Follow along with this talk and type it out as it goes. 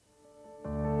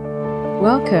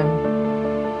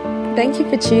Welcome. Thank you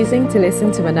for choosing to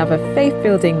listen to another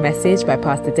faith-building message by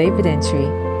Pastor David Entry.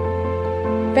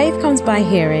 Faith comes by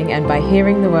hearing, and by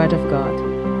hearing the Word of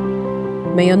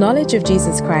God. May your knowledge of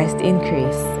Jesus Christ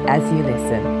increase as you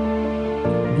listen.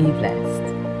 Be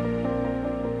blessed.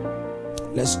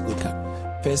 Let's look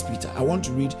at 1 Peter. I want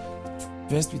to read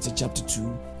 1 Peter chapter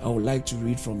 2. I would like to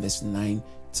read from verse 9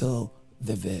 till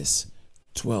the verse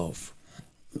 12.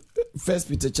 1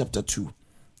 Peter chapter 2.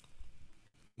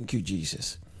 Thank you,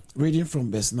 Jesus. Reading from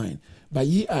verse 9. But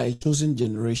ye are a chosen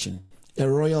generation, a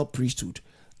royal priesthood,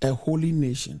 a holy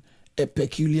nation, a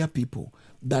peculiar people,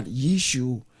 that ye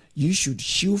should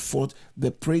shew forth the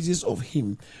praises of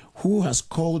him who has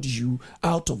called you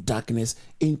out of darkness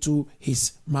into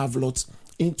his marvelous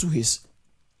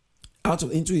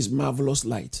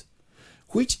light,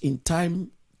 which in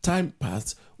time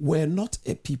past were not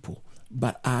a people,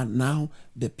 but are now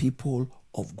the people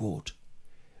of God,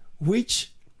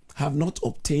 which have not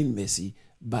obtained mercy,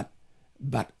 but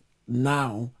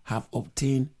now have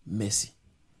obtained mercy.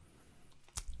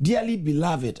 Dearly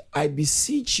beloved, I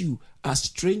beseech you, as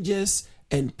strangers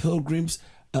and pilgrims,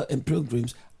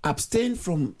 abstain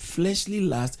from fleshly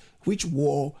lust which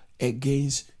war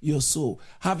against your soul,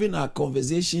 having our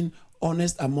conversation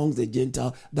honest among the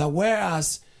Gentiles, that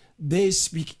whereas they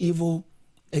speak evil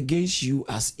against you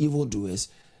as evildoers,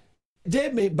 they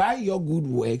may by your good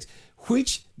works,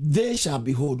 which they shall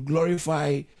behold,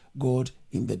 glorify God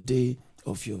in the day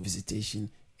of your visitation.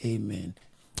 Amen.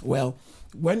 Well,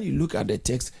 when you look at the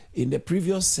text, in the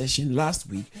previous session last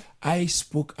week, I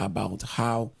spoke about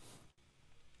how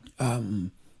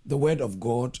the word of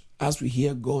God, as we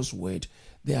hear God's word,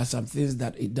 there are some things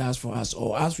that it does for us,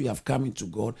 or as we have come into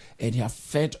God and have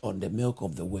fed on the milk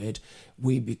of the word,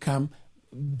 we become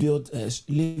built as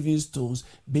living stones,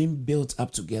 being built up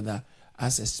together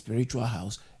as a spiritual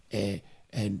house,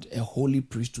 and a holy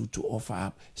priesthood to offer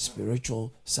up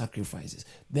spiritual sacrifices.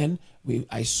 Then we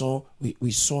saw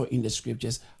in the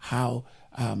scriptures how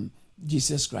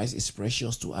Jesus Christ is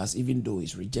precious to us, even though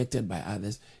he's rejected by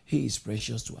others. He is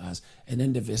precious to us. And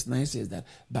then the verse 9 says that,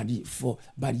 but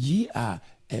ye are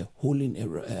a holy,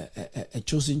 a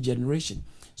chosen generation.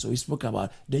 So we spoke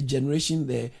about the generation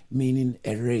there, meaning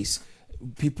a race,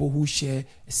 people who share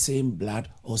same blood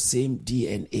or same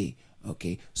DNA.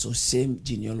 Okay, so same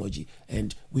genealogy,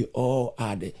 and we all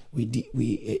are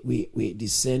we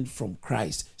descend from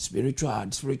Christ.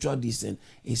 Spiritual descent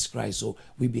is Christ. So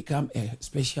we become a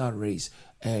special race,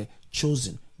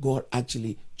 chosen. God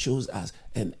actually chose us,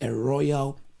 and a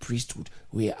royal priesthood.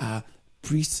 We are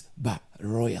priests but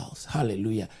royals.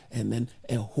 Hallelujah. And then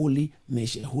a holy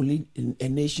nation. A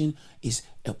nation is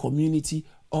a community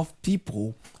of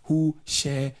people who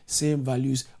share same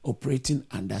values, operating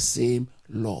under same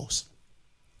laws.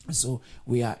 So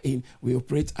we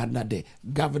operate under the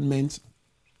government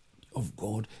of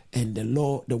God, and the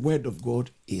law, the word of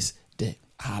God is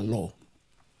our law.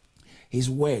 His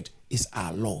word is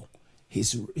our law.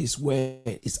 His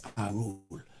word is our rule.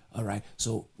 All right.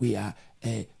 So we are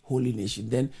a holy nation.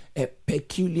 Then a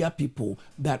peculiar people.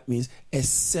 That means a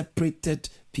separated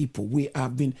people. We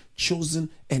have been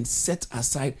chosen and set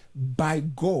aside by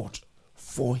God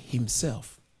for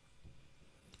himself.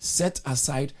 Set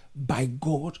aside by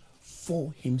God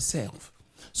for himself.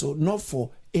 So not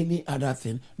for any other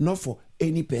thing, not for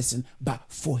any person, but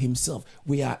for himself.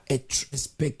 We are a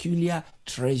peculiar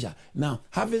treasure. Now,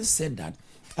 having said that,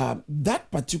 that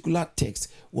particular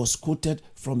text was quoted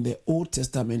from the Old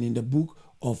Testament in the book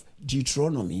of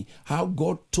Deuteronomy, how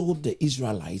God told the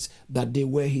Israelites that they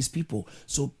were his people.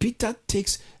 So Peter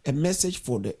takes a message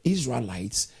for the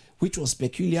Israelites, which was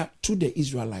peculiar to the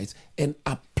Israelites, and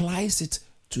applies it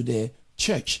to the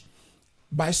church.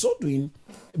 By so doing,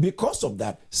 because of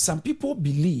that, some people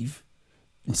believe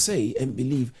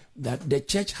that the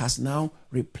church has now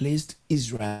replaced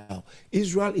Israel.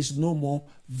 Israel is no more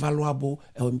valuable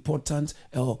or important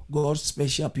or God's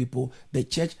special people. The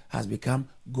church has become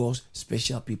God's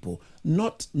special people.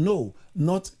 Not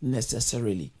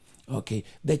necessarily. Okay,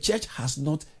 the church has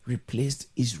not replaced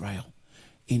Israel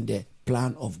in the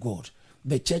plan of God.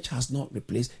 The church has not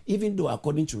replaced, even though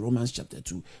according to Romans chapter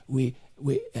 2,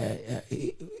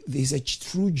 there's a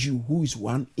true Jew who is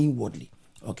one inwardly.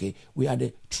 Okay, we are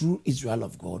the true Israel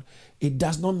of God. It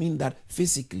does not mean that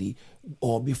physically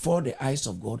or before the eyes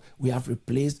of God we have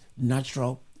replaced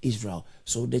natural Israel.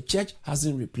 So the church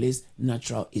hasn't replaced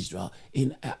natural Israel.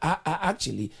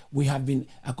 Actually, we have been,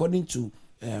 according to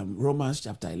Romans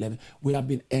chapter 11, we have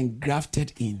been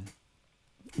engrafted in.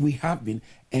 We have been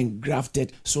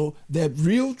engrafted. So the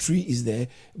real tree is there,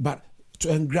 but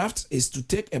to engraft is to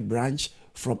take a branch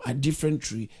from a different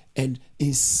tree and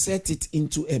insert it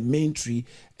into a main tree,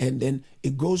 and then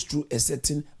it goes through a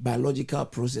certain biological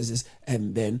processes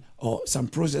and then, or some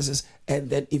processes, and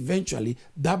then eventually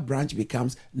that branch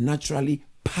becomes naturally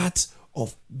part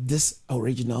of this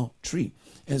original tree.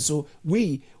 And so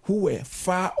we who were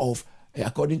far off,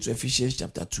 according to Ephesians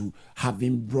chapter 2, have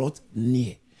been brought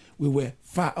near. We were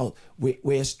far out. We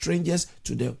were strangers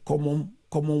to the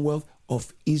commonwealth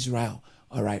of Israel,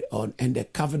 all right, and the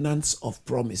covenants of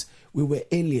promise. We were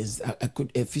aliens.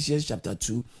 Ephesians chapter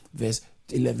 2, verse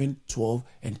 11, 12,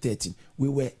 and 13. We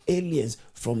were aliens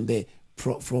from the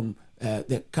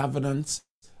covenants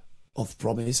of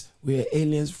promise. We were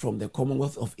aliens from the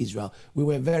commonwealth of Israel. We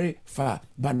were very far,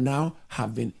 but now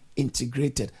have been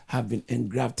integrated, have been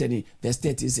engrafted in. Verse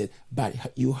 13 said, but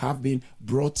you have been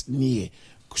brought near.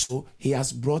 So he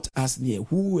has brought us near,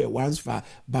 who were once far,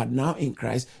 but now in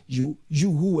Christ, you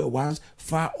who were once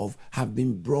far off have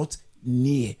been brought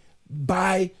near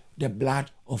by the blood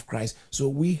of Christ. So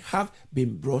we have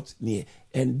been brought near,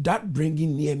 and that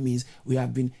bringing near means we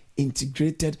have been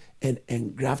integrated and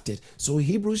engrafted. So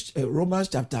Romans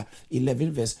chapter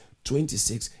 11 verse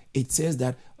 26, it says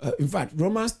that, in fact,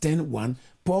 Romans 10:1,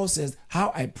 Paul says,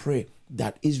 how I pray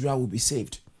that Israel will be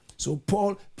saved. So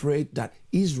Paul prayed that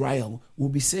Israel will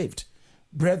be saved.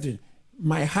 Brethren,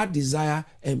 my heart desire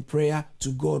and prayer to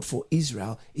God for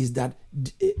Israel is that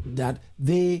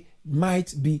they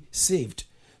might be saved.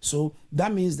 So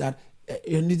that means that,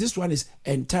 and this one is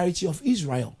entirety of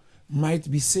Israel might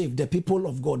be saved. The people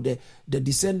of God, the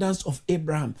descendants of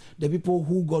Abraham, the people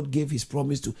who God gave his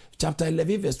promise to. Chapter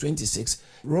 11 verse 26,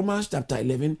 Romans chapter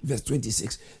 11 verse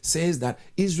 26 says that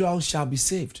Israel shall be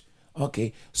saved.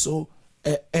 Okay, so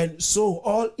and so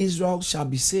all Israel shall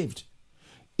be saved.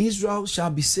 Israel shall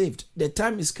be saved. The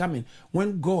time is coming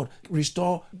when God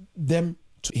restore them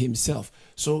to himself.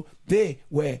 So they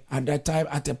were at that time,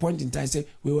 at a point in time, say,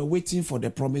 we were waiting for the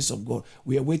promise of God.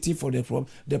 We are waiting for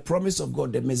the promise of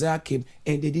God. The Messiah came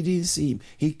and they didn't see him.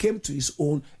 He came to his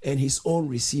own and his own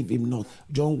received him not.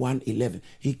 John 1:11.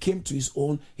 He came to his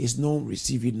own known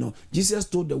received him not. Jesus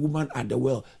told the woman at the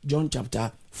well, John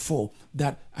chapter 4,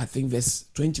 that I think verse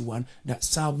 21, that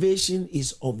salvation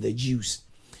is of the Jews.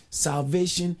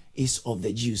 Salvation is of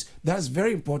the Jews. That's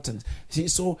very important. See,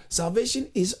 so salvation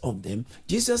is of them.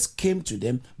 Jesus came to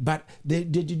them, but they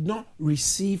did not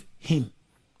receive him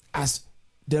as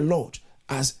the Lord,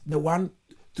 as the one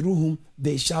through whom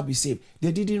they shall be saved.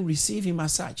 They didn't receive him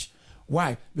as such.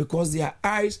 Why? Because their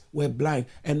eyes were blind.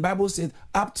 And Bible said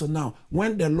up to now,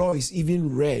 when the law is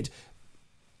even read,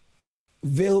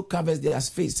 veil covers their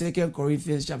face. 2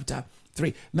 Corinthians chapter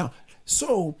 3. Now,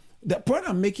 so the point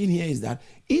I'm making here is that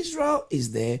Israel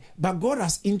is there, but God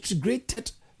has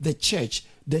integrated the church,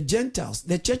 the Gentiles.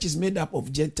 The church is made up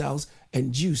of Gentiles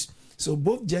and Jews. So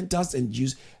both Gentiles and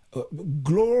Jews,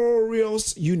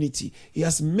 glorious unity. He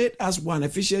has made us one.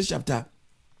 Ephesians chapter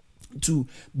 2,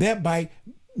 thereby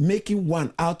making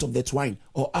one out of the twine,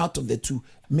 or out of the two,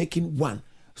 making one.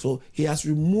 So he has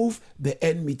removed the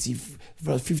enmity.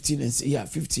 Verse 15 and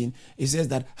 15. It says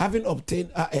that having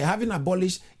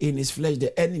abolished in his flesh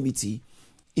the enmity,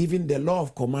 even the law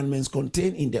of commandments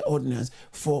contained in the ordinance,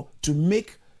 for to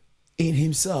make in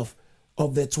himself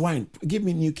of the twine. Give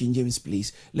me New King James,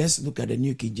 please. Let's look at the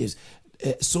New King James.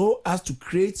 So as to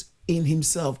create in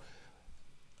himself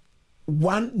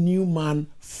one new man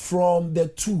from the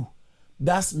two.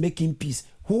 That's making peace.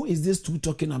 Who is this two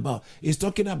talking about? He's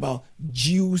talking about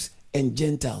Jews and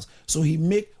Gentiles. So he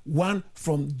make one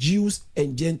from Jews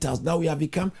and Gentiles. Now we have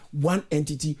become one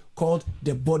entity called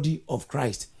the body of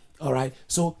Christ. All right.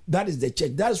 So that is the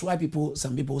church. That is why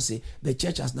some people say the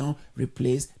church has now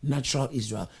replaced natural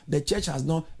Israel. The church has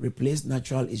not replaced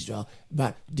natural Israel,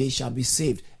 but they shall be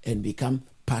saved and become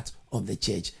part of the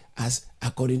church as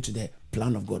according to the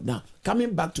plan of God. Now,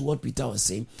 coming back to what Peter was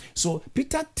saying. So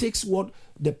Peter takes what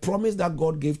the promise that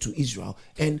God gave to Israel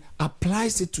and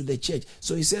applies it to the church.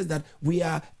 So he says that we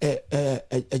are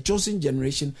a chosen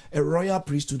generation, a royal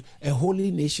priesthood, a holy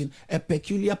nation, a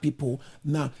peculiar people.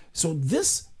 Now, so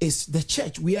this is the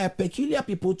church. We are a peculiar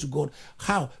people to God.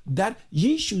 How? That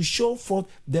ye should show forth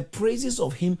the praises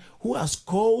of him who has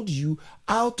called you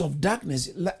out of darkness.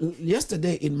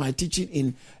 Yesterday in my teaching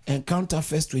in Encounter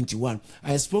First 21,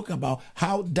 I spoke about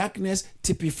how darkness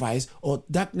typifies, or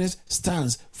darkness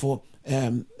stands for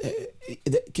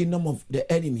the kingdom of the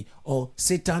enemy, or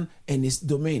Satan and his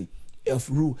domain of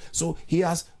rule. So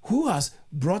who has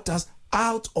brought us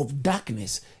out of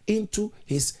darkness into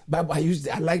his Bible.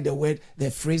 I like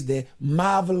the phrase there,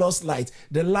 marvelous light.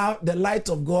 The light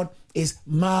of God is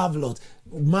marvelous.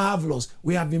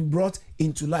 We have been brought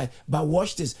into light. But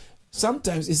watch this.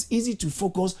 sometimes it's easy to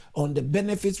focus on the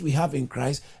benefits we have in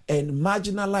Christ and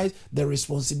marginalize the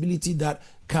responsibility that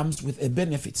comes with the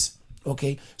benefits.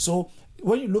 Okay, so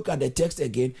when you look at the text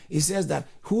again, it says that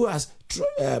who has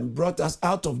brought us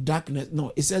out of darkness.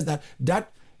 No, it says that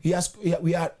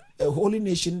we are a holy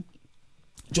nation,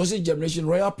 chosen generation,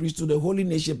 royal priesthood, the holy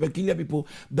nation, peculiar people,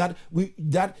 that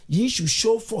ye should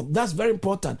show forth. That's very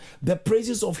important. The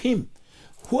praises of him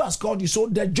who has called you. So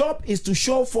the job is to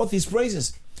show forth his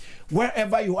praises.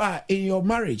 Wherever you are, in your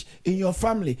marriage, in your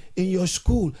family, in your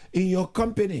school, in your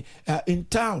company, in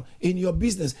town, in your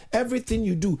business, everything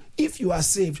you do, if you are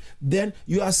saved, then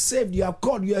you are saved, you are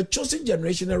called, you are a chosen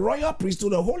generation, a royal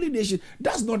priesthood, a holy nation.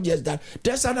 That's not just that.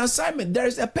 There's an assignment. There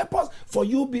is a purpose for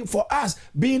you, for us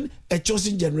being a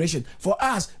chosen generation, for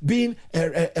us being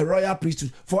a royal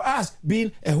priesthood, for us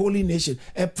being a holy nation,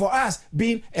 for us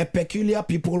being a peculiar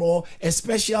people or a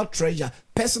special treasure,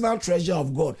 personal treasure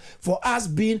of God, for us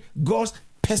being God's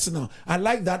personal. I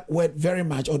like that word very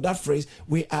much, or that phrase.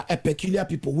 We are a peculiar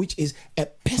people, which is a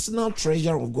personal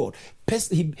treasure of God.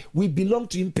 We belong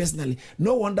to him personally.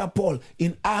 No wonder Paul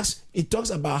in Acts, it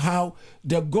talks about how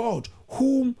the God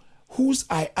whose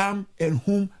I am and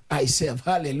whom I serve.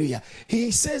 Hallelujah.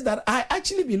 He says that I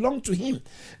actually belong to him,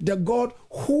 the God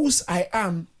whose I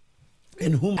am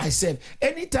and whom I serve.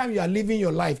 Anytime you are living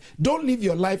your life, don't live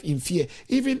your life in fear.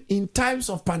 Even in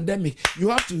times of pandemic, you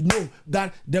have to know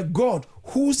that the God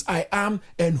whose I am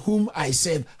and whom I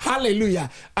serve.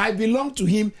 Hallelujah. I belong to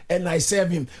him and I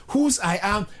serve him. Whose I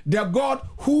am, the God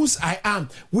whose I am.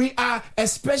 We are a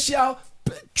special,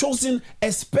 chosen,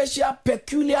 a special,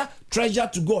 peculiar treasure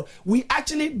to God. We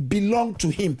actually belong to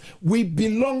him. We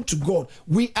belong to God.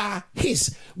 We are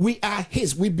his. We are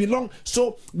his. We belong.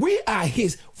 So we are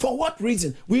his. For what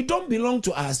reason? We don't belong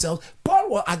to ourselves. Paul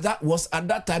was at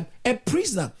that time a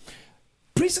prisoner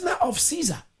of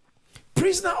Caesar,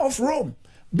 prisoner of Rome,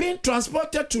 being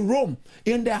transported to Rome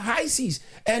in the high seas.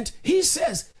 And he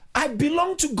says, I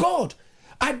belong to God.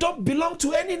 I don't belong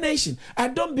to any nation. I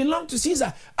don't belong to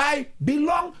Caesar. I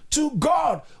belong to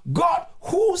God. God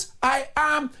whose I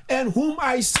am and whom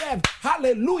I serve.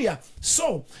 Hallelujah.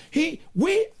 So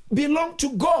we belong to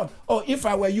God. Or if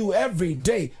I were you, every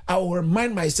day I will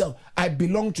remind myself I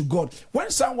belong to God.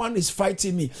 When someone is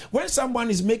fighting me, when someone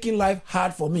is making life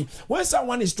hard for me, when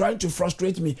someone is trying to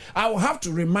frustrate me, I will have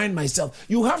to remind myself.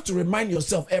 You have to remind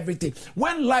yourself everything.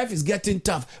 When life is getting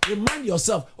tough, remind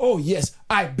yourself, oh yes,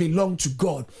 I belong to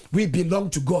God. We belong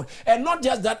to God. And not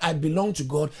just that I belong to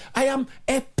God, I am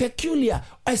a peculiar,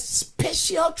 a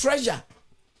special treasure.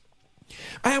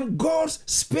 I am God's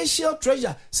special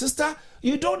treasure. Sister,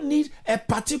 you don't need a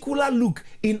particular look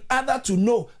in order to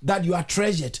know that you are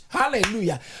treasured.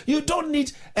 Hallelujah. You don't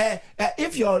need,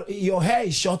 if your hair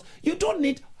is short, you don't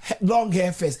need long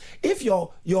hair first. If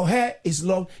your hair is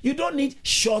long, you don't need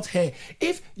short hair.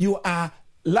 If you are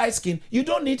light skin, you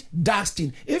don't need dark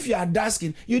skin. If you are dark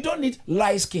skin, you don't need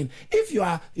light skin. If you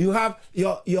are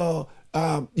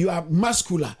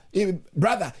muscular,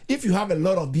 brother, if you have a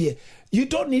lot of beard, you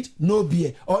don't need no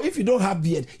beard. Or if you don't have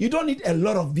beard, you don't need a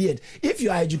lot of beard. If you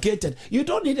are educated, you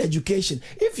don't need education.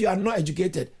 If you are not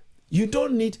educated, you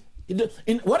don't need.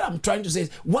 What I'm trying to say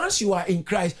is, once you are in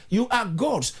Christ, you are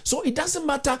God's. So it doesn't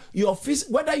matter your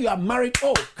whether you are married,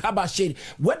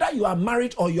 whether you are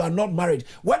married or you are not married,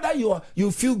 whether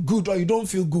you feel good or you don't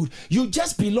feel good, you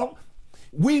just belong.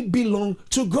 We belong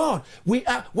to God. We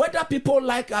are, whether people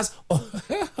like us or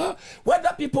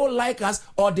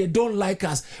they don't like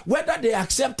us, whether they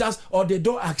accept us or they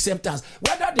don't accept us,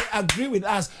 whether they agree with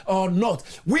us or not,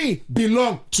 we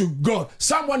belong to God.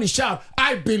 Someone is shout,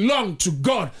 I belong to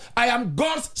God. I am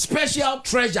God's special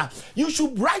treasure. You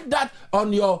should write that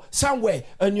on somewhere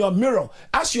in your mirror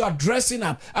as you are dressing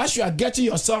up, as you are getting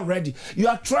yourself ready. You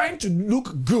are trying to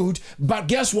look good, but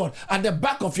guess what? At the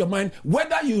back of your mind,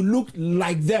 whether you look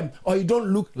like them or you don't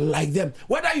look like them,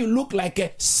 whether you look like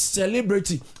a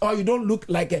celebrity or you don't look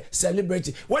like a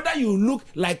celebrity, whether you look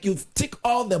like you tick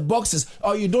all the boxes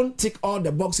or you don't tick all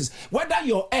the boxes, whether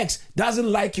your ex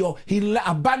doesn't like you, he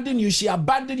abandoned you, she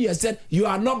abandoned you and said you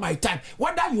are not my type,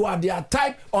 whether you are their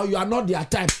type or you are not their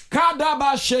type,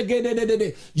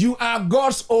 you are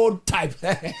God's own type.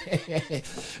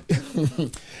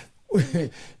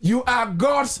 You are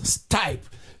God's type.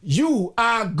 You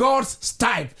are God's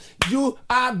type. You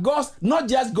are God's, not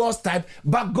just God's type,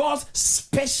 but God's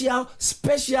special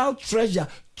treasure,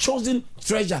 chosen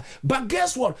treasure. But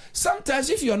guess what?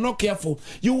 Sometimes if you're not careful,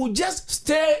 you will just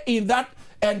stay in that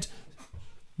and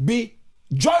be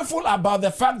joyful about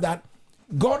the fact that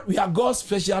we are God's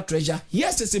special treasure.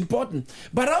 Yes, it's important.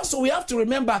 But also we have to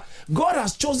remember God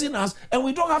has chosen us and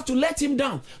we don't have to let him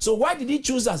down. So why did he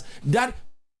choose us? That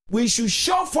we should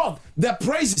show forth the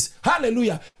praises.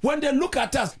 Hallelujah. When they look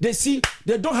at us, they see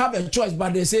they don't have a choice,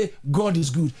 but they say, God is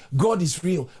good. God is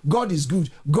real. God is good.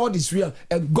 God is real.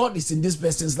 And God is in this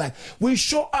person's life. We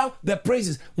show out the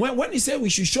praises. When he said we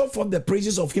should show forth the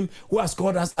praises of him who has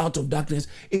called us out of darkness,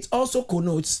 it also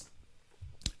connotes,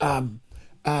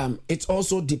 it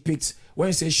also depicts, when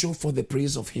he says show forth the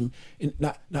praise of him,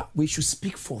 now we should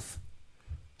speak forth.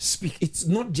 Speak. It's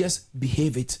not just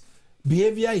behave it.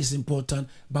 Behavior is important,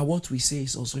 but what we say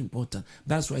is also important.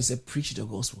 That's why I said preach the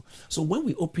gospel. So when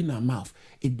we open our mouth,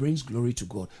 it brings glory to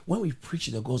God. When we preach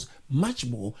the gospel, much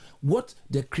more, what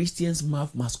the Christian's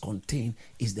mouth must contain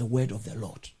is the word of the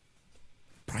Lord,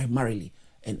 primarily.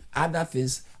 And other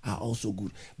things are also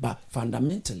good. But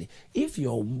fundamentally, if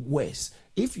your words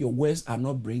are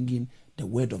not bringing the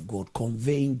word of God,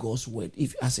 conveying God's word,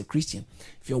 if as a Christian,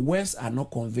 if your words are not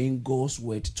conveying God's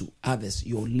word to others,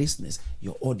 your listeners,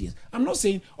 your audience, I'm not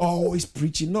saying always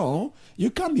preaching. No, you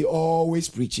can't be always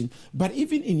preaching, but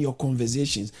even in your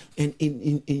conversations and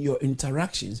in your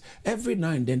interactions, every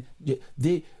now and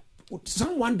then,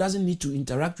 someone doesn't need to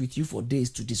interact with you for days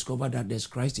to discover that there's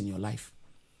Christ in your life.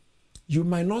 You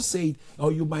might not say it,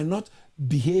 or you might not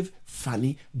behave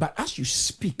funny, but as you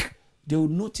speak, they will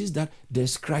notice that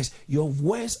there's Christ. Your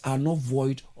words are not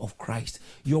void of Christ.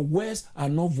 Your words are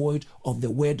not void of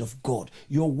the word of God.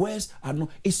 Your words are not,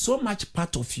 it's so much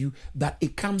part of you that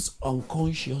it comes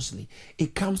unconsciously.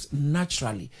 It comes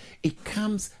naturally. It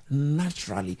comes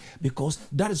naturally because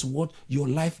that is what your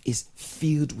life is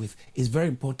filled with. It's very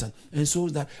important. And so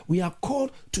that we are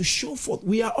called to show forth.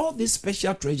 We are all this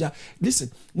special treasure.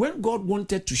 Listen, when God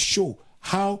wanted to show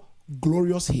how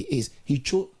glorious he is, he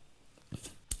chose.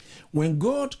 When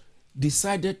God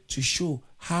decided to show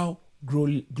how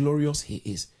glorious he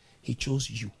is, he chose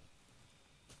you.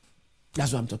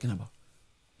 That's what I'm talking about.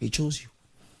 He chose you.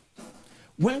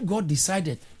 When God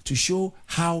decided to show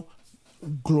how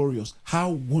glorious, how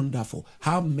wonderful,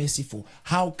 how merciful,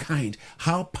 how kind,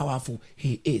 how powerful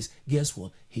he is, guess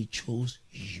what? He chose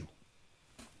you.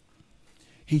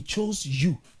 He chose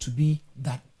you to be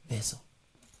that vessel.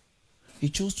 He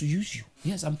chose to use you.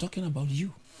 Yes, I'm talking about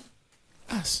you.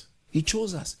 Us. He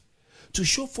chose us to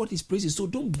show forth his praises. So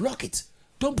don't block it.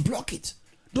 Don't block it.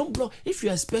 Don't block. If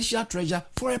you're a special treasure,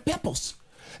 for a purpose.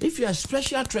 If you're a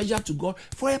special treasure to God,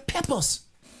 for a purpose.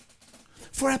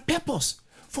 For a purpose.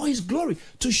 For his glory.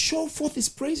 To show forth his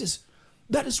praises.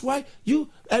 That is why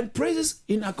and praises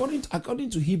according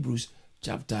to Hebrews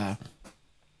chapter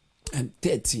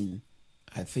 13,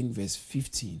 I think verse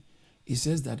 15. It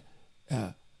says that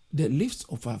the lips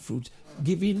of our fruit,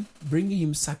 bringing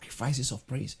him sacrifices of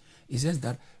praise. It says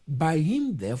that by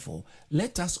him, therefore,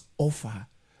 let us offer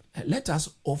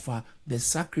the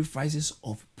sacrifices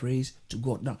of praise to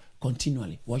God. Now,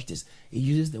 continually, watch this. He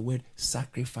uses the word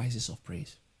sacrifices of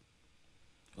praise.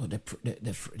 Or the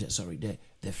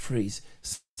phrase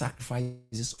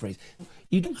sacrifices of praise.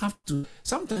 You don't have to.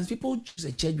 Sometimes people choose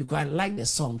a church because I like the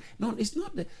song. No, it's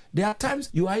not. There are times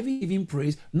you are even giving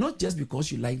praise not just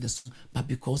because you like the song, but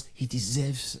because he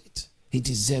deserves it. He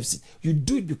deserves it. You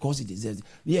do it because he deserves it.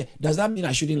 Yeah, does that mean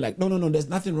I shouldn't like? No. There's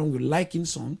nothing wrong with liking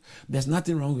song. There's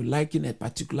nothing wrong with liking a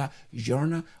particular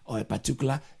genre or a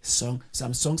particular song.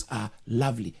 Some songs are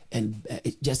lovely and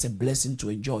it's just a blessing to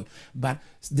enjoy. But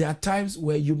there are times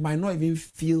where you might not even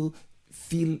feel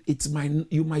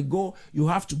you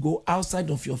have to go outside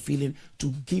of your feeling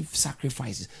to give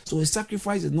sacrifices. So a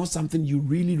sacrifice is not something you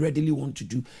really readily want to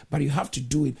do, but you have to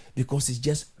do it because it's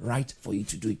just right for you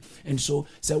to do it. And so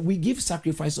we give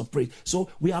sacrifice of praise. So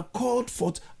we are called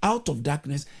forth out of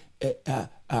darkness, and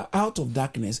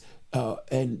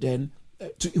then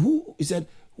to who he said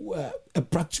a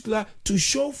particular to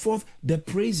show forth the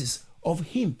praises of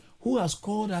him who has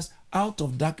called us out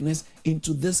of darkness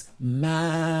into this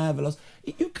marvelous.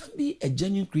 You can't be a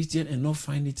genuine Christian and not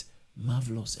find it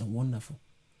marvelous and wonderful.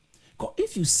 Because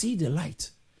if you see the light,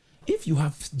 if you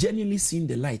have genuinely seen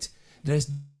the light, there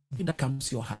is that comes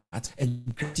to your heart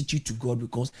and gratitude to God,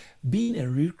 because being a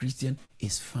real Christian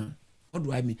is fun. What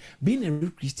do I mean? Being a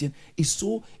real Christian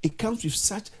it comes with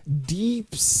such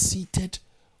deep-seated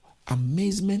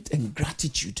amazement and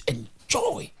gratitude and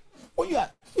joy.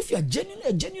 If you are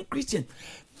a genuine Christian,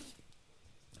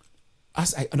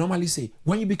 as I normally say,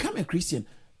 when you become a Christian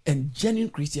and genuine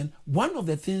Christian, one of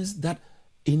the things that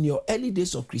in your early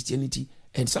days of Christianity,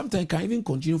 and sometimes can even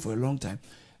continue for a long time,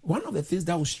 one of the things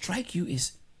that will strike you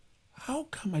is, how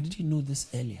come I didn't know this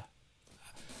earlier?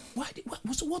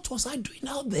 What was I doing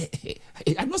out there?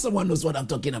 I know someone knows what I'm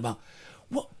talking about.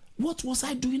 What was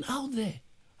I doing out there?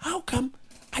 How come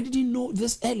I didn't know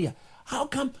this earlier? How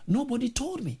come nobody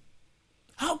told me?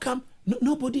 How come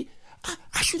nobody?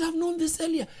 I should have known this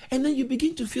earlier. And then you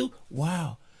begin to feel,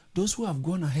 wow, those who have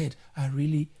gone ahead are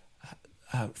really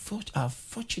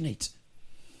fortunate.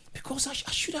 Because I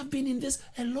should have been in this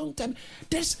a long time.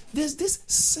 There's this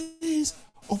sense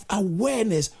of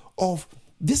awareness of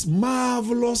this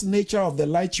marvelous nature of the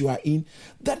light you are in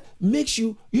that makes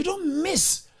you don't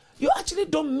miss. You actually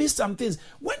don't miss some things.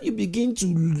 When you begin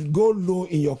to go low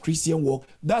in your Christian walk,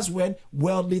 that's when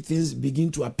worldly things begin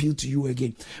to appeal to you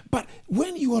again. But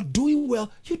when you are doing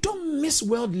well, you don't miss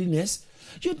worldliness.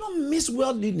 You don't miss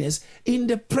worldliness in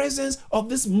the presence of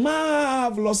this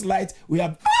marvelous light we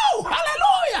have. Oh,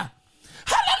 hallelujah!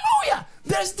 Hallelujah!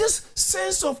 There's this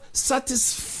sense of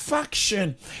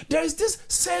satisfaction. There is this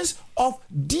sense of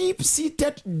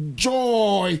deep-seated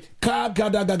joy.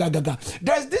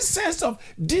 There's this sense of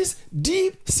this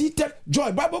deep-seated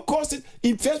joy. Bible calls it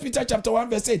in 1 Peter chapter 1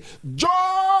 verse 8, joy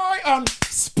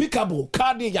unspeakable.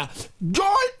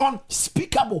 Joy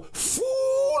unspeakable,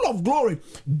 full of glory.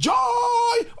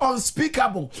 Joy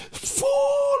unspeakable,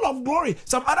 full of glory.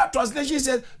 Some other translation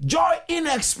says joy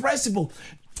inexpressible.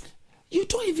 You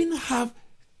don't even have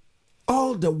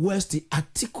all the words to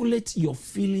articulate your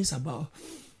feelings about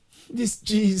this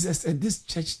Jesus and this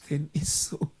church thing. Is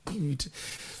so good.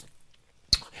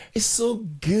 It's so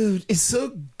good. It's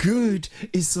so good.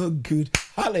 It's so good.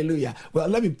 Hallelujah. Well,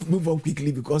 let me move on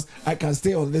quickly because I can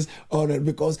stay on this order,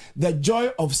 because the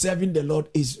joy of serving the Lord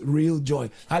is real joy.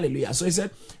 Hallelujah. So he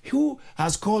said, who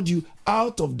has called you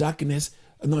out of darkness?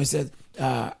 No, he said,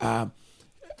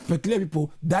 peculiar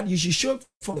people, that you should show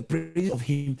for the praise of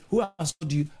him who has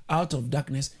called you out of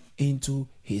darkness into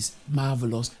his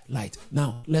marvelous light.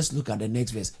 Now, let's look at the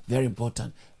next verse. Very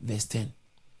important. Verse 10.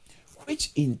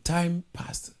 Which in times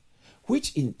past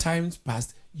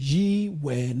ye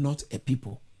were not a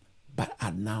people, but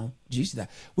are now. Do you see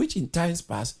that? Which in times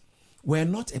past were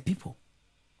not a people.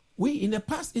 We in the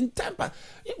past, in time past,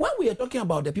 when we are talking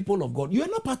about the people of God, you are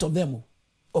not part of them.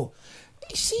 Oh,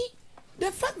 you see,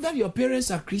 the fact that your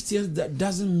parents are Christians, that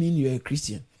doesn't mean you're a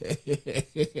Christian.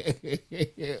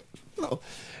 No.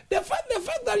 The fact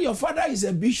that your father is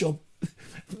a bishop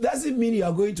doesn't mean you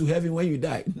are going to heaven when you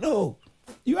die. No.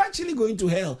 You're actually going to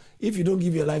hell if you don't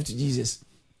give your life to Jesus.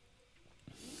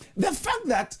 The fact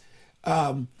that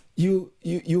you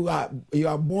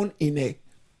are born in a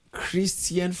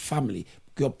Christian family,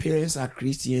 your parents are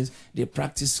Christians, they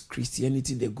practice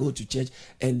Christianity, they go to church,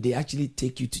 and they actually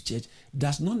take you to church,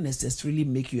 does not necessarily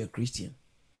make you a Christian.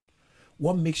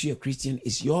 What makes you a Christian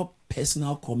is your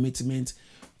personal commitment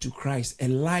to Christ, a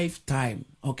lifetime,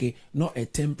 okay, not a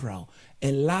temporal,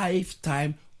 a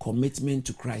lifetime commitment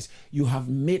to Christ. You have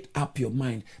made up your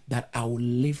mind that I will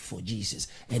live for Jesus,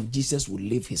 and Jesus will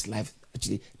live his life.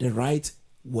 Actually, the right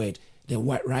word, the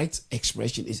right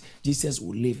expression is Jesus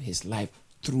will live his life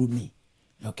through me.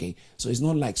 Okay, so it's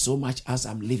not like so much as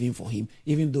I'm living for him,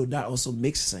 even though that also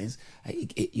makes sense.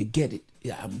 You get it.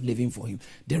 Yeah, I'm living for him.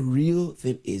 The real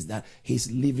thing is that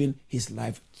he's living his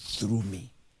life through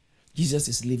me. Jesus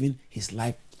is living his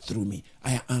life through me.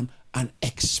 I am an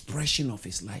expression of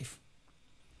his life.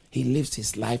 He lives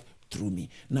his life through me.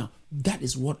 Now, that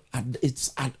is what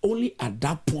it's at, only at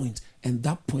that point, and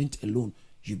that point alone,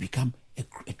 you become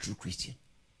a true Christian.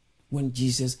 When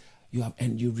Jesus,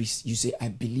 you say, I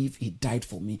believe he died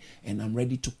for me, and I'm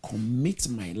ready to commit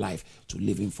my life to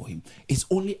living for him. It's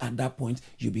only at that point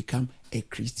you become a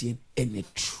Christian, and a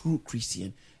true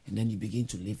Christian, and then you begin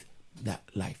to live that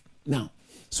life. Now,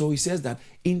 so he says that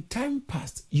in time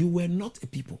past, you were not a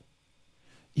people.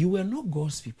 You were not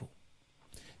God's people.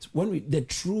 When the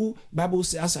true Bible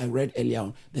says, as I read earlier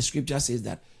on, the scripture says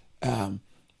that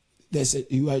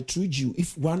you are a true Jew.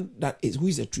 If one that is, who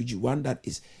is a true Jew? One that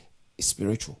is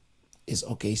spiritual. Is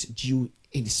okay, it's Jew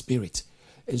in spirit.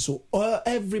 And so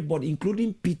everybody,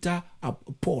 including Peter,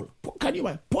 Paul, can you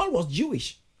imagine? Paul was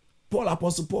Jewish.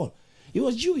 Apostle Paul, he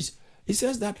was Jewish. He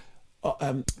says that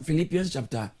Philippians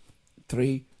chapter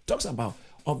 3 talks about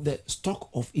of the stock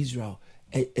of Israel,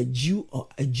 a Jew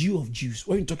of Jews.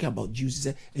 When you're talking about Jews, he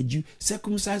said a Jew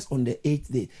circumcised on the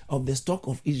 8th day, of the stock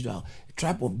of Israel,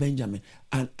 tribe of Benjamin,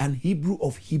 and Hebrew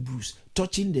of Hebrews,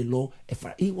 touching the law.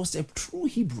 He was a true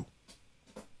Hebrew.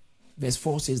 Verse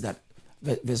 4 says that,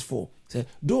 verse 4 says,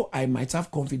 though I might have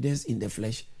confidence in the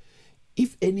flesh,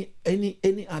 if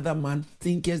any other man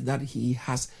thinketh that he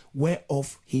has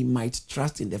whereof he might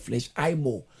trust in the flesh, I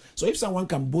more. So if someone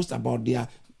can boast about their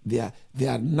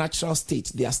natural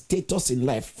state, their status in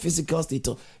life, physical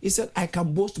status, he said, I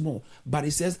can boast more. But he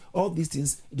says, all these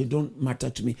things, they don't matter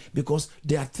to me, because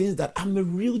there are things that I'm a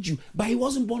real Jew. But he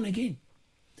wasn't born again.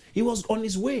 He was on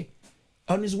his way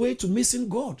to missing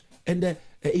God. And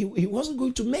he wasn't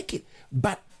going to make it.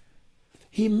 But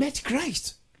he met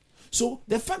Christ. So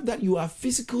the fact that you are a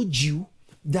physical Jew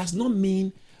does not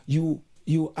mean you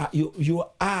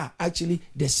are actually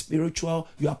the spiritual.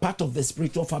 You are part of the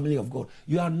spiritual family of God.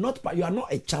 You are not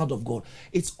a child of God.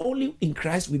 It's only in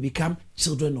Christ we become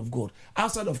children of God.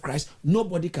 Outside of Christ,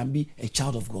 nobody can be a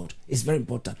child of God. It's very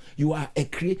important. You are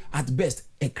at best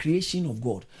a creation of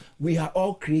God. We are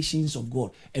all creations of God,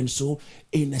 and so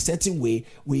in a certain way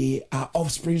we are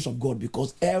offsprings of God,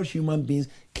 because all human beings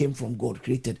came from God,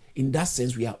 created. In that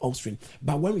sense, we are offspring.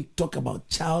 But when we talk about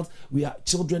we are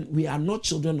children. We are not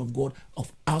children of God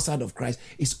outside of Christ.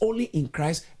 It's only in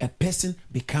Christ a person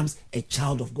becomes a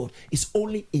child of God. It's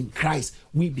only in Christ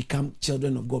we become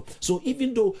children of God. So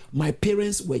even though my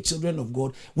parents were children of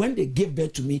God, when they gave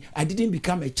birth to me, I didn't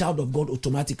become a child of God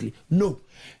automatically. No,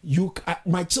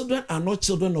 my children are not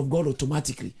children of God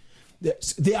automatically.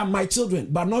 They are my children,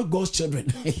 but not God's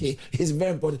children. It's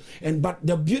very important. But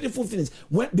the beautiful thing is,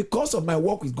 because of my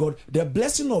work with God, the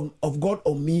blessing of God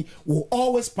on me will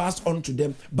always pass on to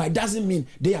them. But it doesn't mean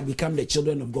they have become the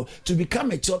children of God. To become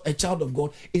a child of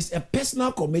God is a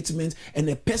personal commitment and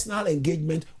a personal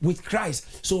engagement with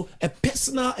Christ. So a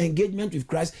personal engagement with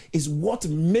Christ is what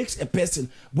makes a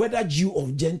person, whether Jew or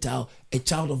Gentile, a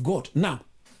child of God. Now,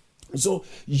 so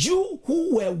you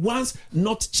who were once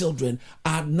not children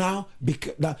are now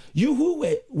you who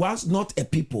were once not a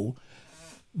people,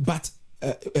 but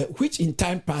which in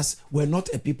time past were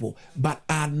not a people, but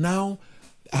are now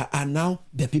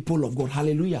the people of God.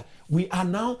 Hallelujah. We are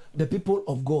now the people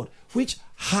of God, which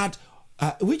had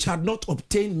not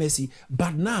obtained mercy,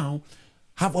 but now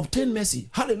have obtained mercy.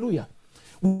 Hallelujah.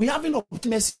 We haven't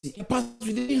obtained mercy.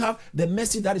 We didn't have the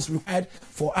mercy that is required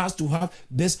for us to have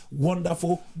this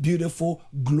wonderful, beautiful,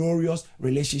 glorious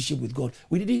relationship with God.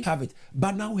 We didn't have it,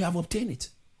 but now we have obtained it.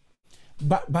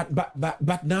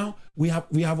 But now we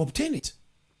have obtained it.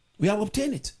 We have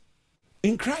obtained it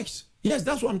in Christ. Yes,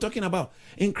 that's what I'm talking about.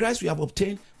 In Christ, we have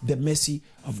obtained the mercy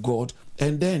of God.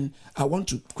 And then I want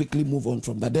to quickly move on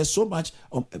from that. There's so much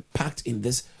packed in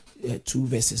this 2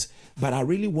 verses, but I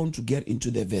really want to get into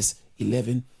the verse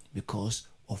 11 because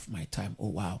of my time. Oh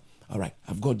wow. All right,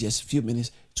 I've got just a few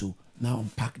minutes to now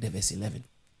unpack the verse 11.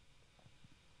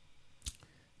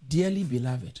 Dearly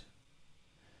beloved,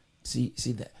 see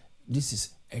that this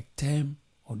is a term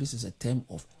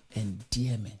of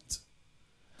endearment.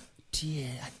 Dear,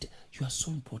 you are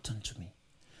so important to me.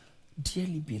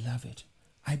 Dearly beloved,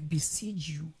 I beseech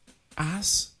you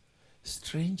as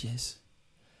strangers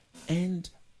and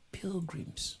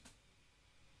pilgrims.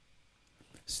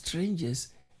 Strangers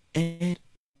and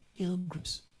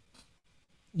pilgrims.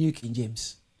 New King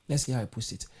James. Let's see how I put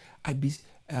it.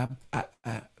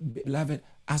 Beloved,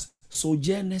 as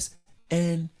sojourners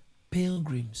and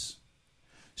pilgrims.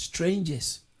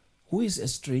 Strangers. Who is a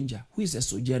stranger? Who is a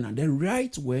sojourner? The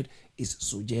right word is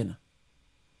sojourner.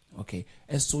 Okay.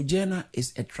 A sojourner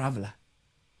is a traveler.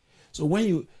 So when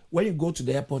you go to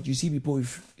the airport, you see people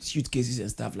with suitcases and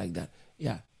stuff like that.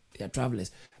 Yeah, they are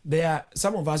travelers. There are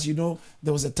some of us,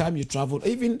 there was a time you traveled,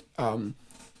 even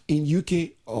in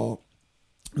UK or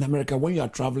in America, when you are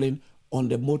traveling on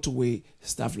the motorway,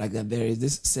 stuff like that, there is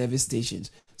this service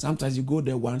stations. Sometimes you go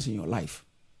there once in your life,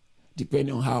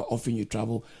 depending on how often you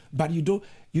travel. But you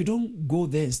don't go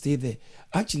there and stay there.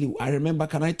 Actually, I remember,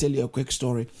 can I tell you a quick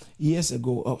story?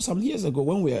 Some years ago,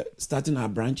 when we were starting our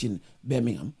branch in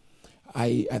Birmingham,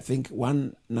 I think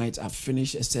one night I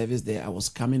finished a service there. I was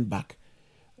coming back.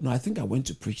 No, I think I went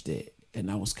to preach there, and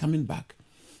I was coming back,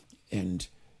 and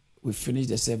we finished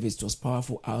the service. It was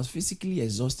powerful. I was physically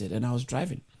exhausted, and I was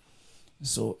driving.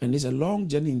 So, and it's a long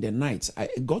journey in the night. I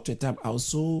got to a time I was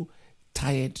so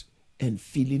tired and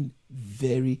feeling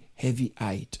very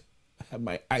heavy-eyed.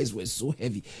 My eyes were so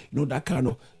heavy. That kind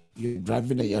of, you're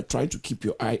driving and you're trying to keep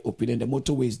your eye open, and the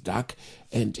motorway is dark,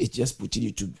 and it's just putting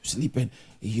you to sleep, and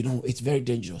it's very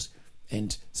dangerous.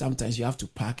 And sometimes you have to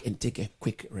park and take a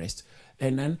quick rest.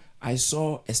 And then I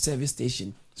saw a service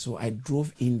station, so I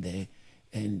drove in there,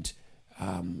 and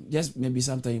just maybe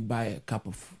sometimes you buy a cup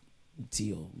of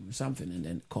tea or something, and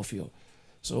then coffee.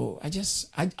 So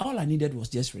all I needed was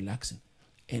just relaxing.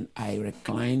 And I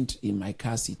reclined in my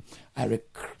car seat. I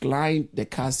reclined the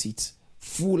car seat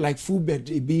full bed,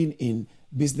 being in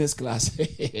business class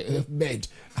bed.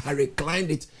 I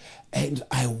reclined it and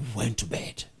I went to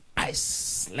bed. I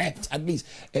slept at least.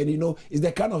 And it's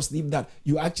the kind of sleep that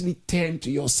you actually turn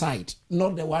to your side,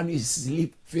 not the one you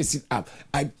sleep facing up.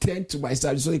 I turned to my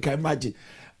side, so you can imagine.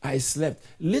 I slept.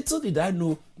 Little did I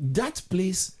know that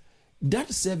place,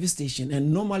 that service station,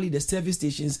 and normally the service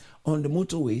stations on the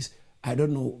motorways, I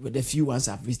don't know, but the few ones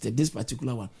I've visited, this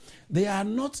particular one, they are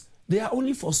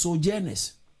only for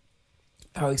sojourners.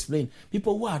 I'll explain.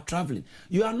 People who are traveling,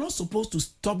 you are not supposed to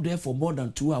stop there for more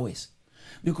than 2 hours.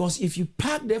 Because if you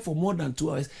park there for more than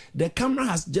 2 hours, the camera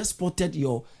has just spotted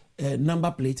your number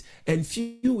plate, and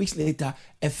few weeks later,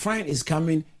 a fine is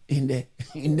coming in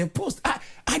the post.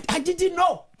 I didn't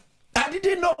know. I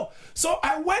didn't know. So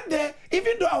I went there,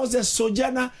 even though I was a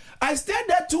sojourner, I stayed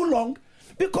there too long,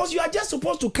 because you are just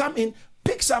supposed to come in,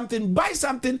 pick something, buy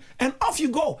something, and off you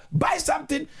go. Buy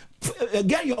something,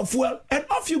 get your fuel, and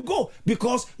off you go,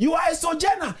 because you are a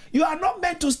sojourner. You are not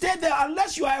meant to stay there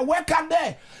unless you are a worker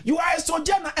there. You are a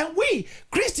sojourner, and we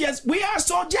Christians, we are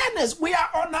sojourners. We are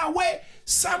on our way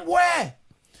somewhere.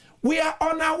 We are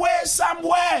on our way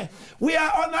somewhere. We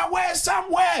are on our way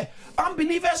somewhere.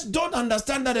 Unbelievers don't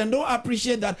understand that and don't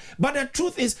appreciate that. But the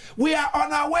truth is, we are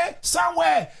on our way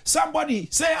somewhere. Somebody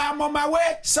say, I'm on my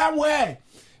way somewhere.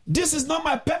 This is not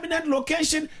my permanent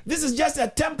location. This is just a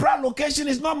temporal location.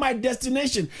 It's not my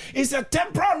destination. It's a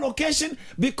temporal location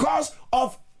because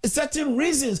of certain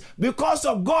reasons, because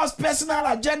of God's personal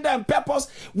agenda and purpose.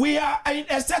 We are in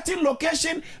a certain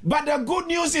location, but the good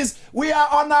news is we are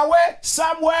on our way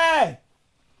somewhere.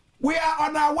 We are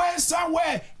on our way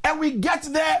somewhere, and we get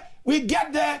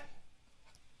there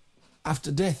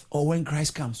after death or when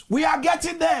Christ comes. We are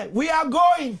getting there. We are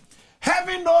going.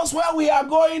 Heaven knows where we are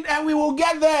going, and we will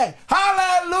get there.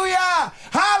 Hallelujah!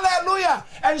 Hallelujah!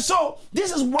 And so,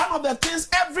 this is one of the things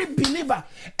every believer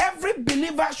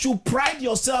should pride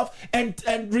yourself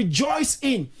and rejoice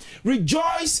in.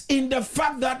 Rejoice in the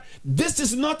fact that this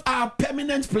is not our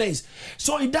permanent place.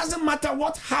 So, it doesn't matter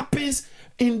what happens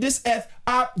in this earth,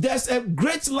 there's a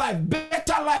great life,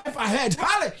 better life ahead.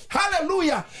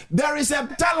 Hallelujah. There is a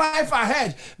better life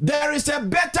ahead. There is a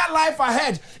better life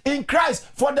ahead in Christ.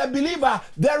 For the believer,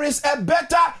 there is a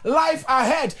better life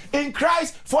ahead in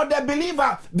Christ. For the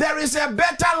believer, there is a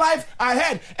better life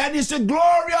ahead, and it's a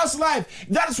glorious life.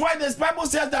 That's why this Bible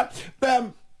says that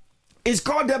it's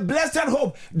called the blessed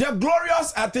hope, the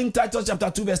glorious, I think Titus chapter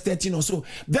 2 verse 13 or so,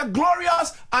 the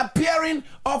glorious appearing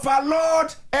of our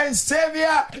Lord and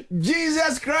Savior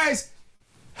Jesus Christ.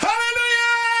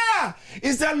 Hallelujah!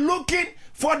 It's a looking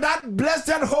for that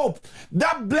blessed hope,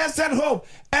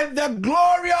 and the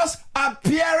glorious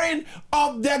appearing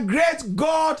of the great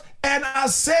God and our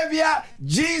Savior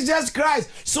Jesus Christ.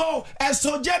 So a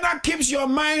sojourner keeps your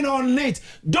mind on it.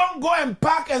 Don't go and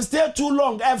park and stay too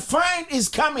long. A fine is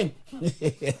coming.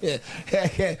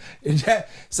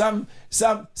 Some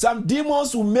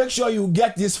demons will make sure you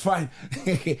get this fine.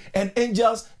 And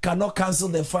angels cannot cancel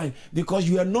the fine, because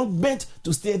you are not meant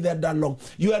to stay there that long.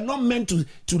 You are not meant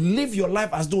to live your life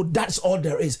as though that's all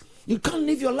there is. You can't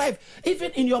live your life,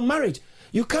 even in your marriage.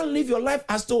 You can't live your life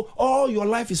as though all your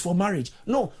life is for marriage.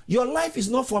 No, your life is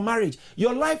not for marriage.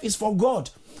 Your life is for God.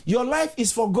 Your life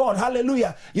is for God.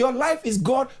 Hallelujah. Your life is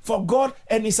God, for God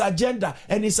and his agenda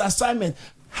and his assignment.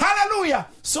 Hallelujah.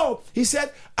 So he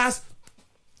said, as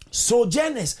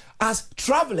sojourners, as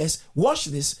travelers, watch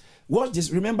this.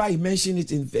 Remember, he mentioned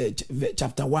it in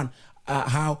chapter 1,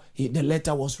 how the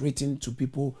letter was written to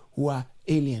people who are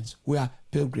aliens, who are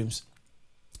pilgrims.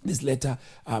 This letter,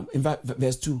 in fact,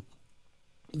 verse 2,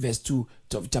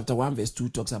 chapter 1, verse 2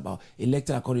 talks about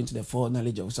elected according to the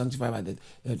foreknowledge of, sanctified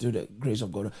by through the grace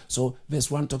of God. So verse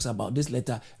 1 talks about this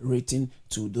letter written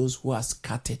to those who are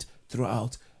scattered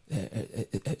throughout,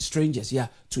 strangers,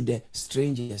 to the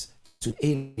strangers, to the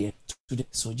aliens, to the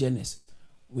sojourners.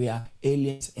 We are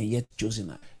aliens and yet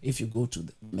chosen. If you go to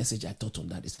the message I taught on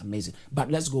that, it's amazing.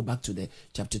 But let's go back to the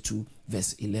chapter 2,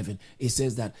 verse 11. It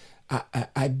says that,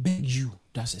 I beg you,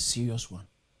 that's a serious one.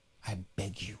 I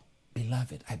beg you,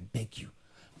 beloved, I beg you.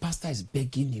 Pastor is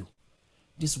begging you.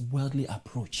 This worldly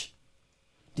approach,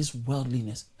 this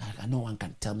worldliness, no one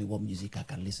can tell me what music I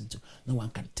can listen to. No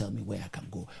one can tell me where I can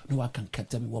go. No one can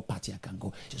tell me what party I can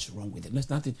go. Just wrong with it. There's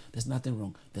nothing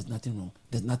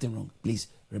wrong. Please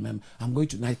remember, I'm going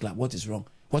to nightclub. What is wrong?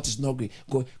 What is not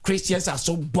good? Christians are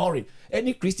so boring.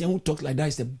 Any Christian who talks like that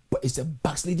is a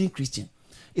backsliding Christian.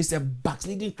 It's a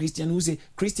backsliding Christian who say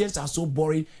Christians are so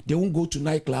boring, they won't go to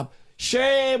nightclub.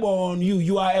 Shame on you.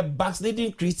 You are a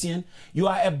backsliding Christian. You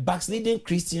are a backsliding.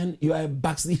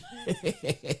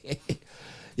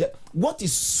 Yeah. What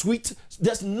is sweet?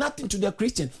 There's nothing to the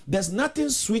Christian. There's nothing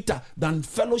sweeter than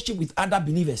fellowship with other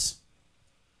believers.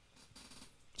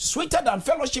 Sweeter than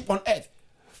fellowship on earth.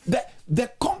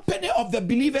 The company of the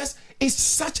believers is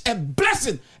such a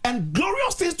blessing and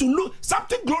glorious things to look,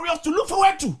 something glorious to look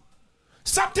forward to.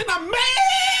 Something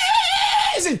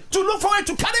amazing to look forward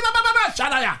to.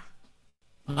 Shadaya.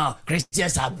 Oh,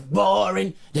 Christians are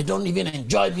boring. They don't even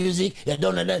enjoy music.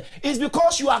 It's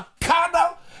because you are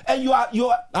carnal And you are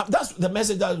that's the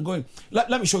message that is going. Let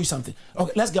me show you something.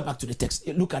 Okay, let's get back to the text.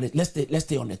 Look at it. Let's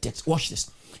stay on the text. Watch this.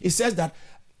 It says that,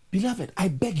 beloved, I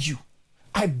beg you,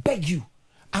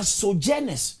 as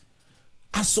sojourners,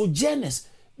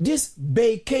 this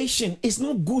vacation is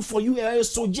not good for you as a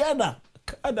sojourner.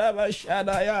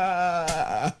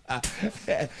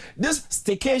 This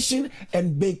staycation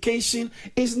and vacation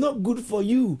is not good for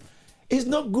you. It's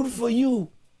not good for you.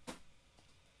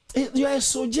 You are a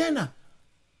sojourner.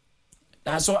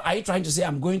 So are you trying to say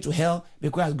I'm going to hell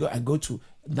because I go to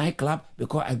nightclub,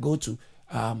 because I go to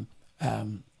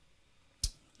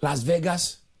Las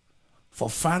Vegas for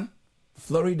fun,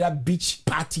 Florida beach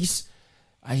parties?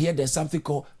 I hear there's something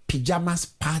called pajamas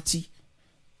party.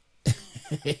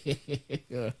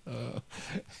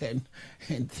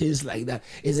 and things like that.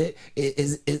 Is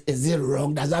it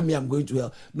wrong? Does that mean I'm going to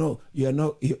hell? No, you are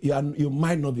not. You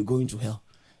might not be going to hell.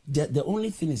 The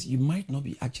only thing is you might not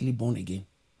be actually born again.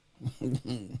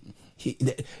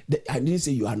 I didn't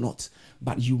say you are not,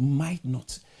 but you might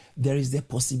not. There is the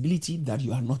possibility that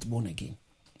you are not born again.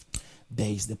 There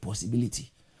is the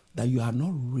possibility that you are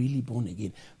not really born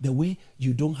again. The way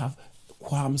you don't have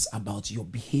qualms about your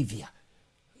behavior,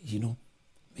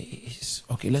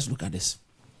 okay, let's look at this.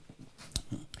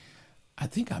 I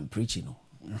think I'm preaching.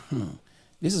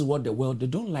 This is what the world, they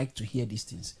don't like to hear these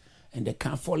things. And they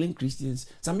can't fallen Christians.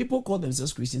 Some people call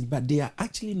themselves Christians, but they are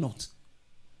actually not.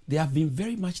 They have been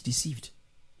very much deceived.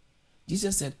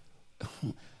 Jesus said,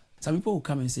 some people will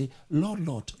come and say, Lord,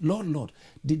 Lord, Lord, Lord,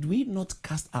 did we not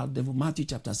cast out devil? Matthew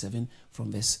chapter 7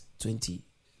 from verse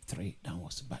 23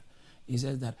 downwards. But he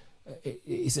says that,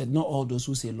 he said, not all those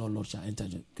who say, Lord, Lord, shall enter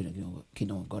the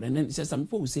kingdom of God. And then he says, some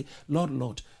people will say, Lord,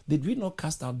 Lord, did we not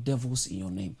cast out devils in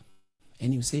your name?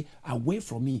 And you say, away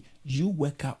from me, you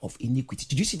worker of iniquity.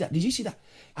 Did you see that? Did you see that?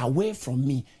 Away from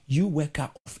me, you worker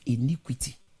of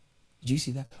iniquity. Did you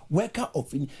see that? Worker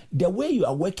of iniquity. The way you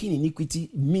are working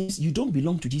iniquity means you don't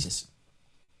belong to Jesus.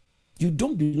 You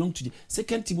don't belong to the 2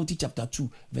 Timothy chapter 2,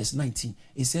 verse 19.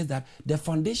 It says that the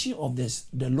foundation of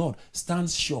the Lord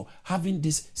stands sure, having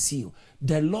this seal.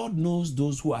 The Lord knows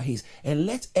those who are his. And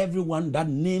let everyone that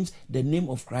names the name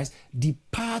of Christ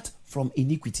depart from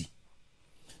iniquity.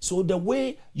 So the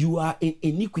way you are in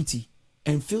iniquity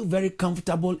and feel very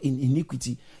comfortable in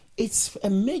iniquity, it's a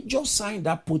major sign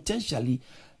that potentially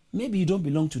maybe you don't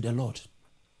belong to the Lord.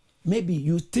 Maybe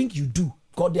you think you do.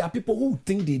 Because there are people who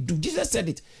think they do. Jesus said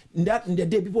it. In the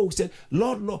day, people who said,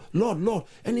 Lord, Lord, Lord, Lord.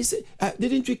 And he said,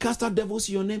 didn't we cast out devils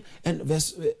in your name? And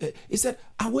he said,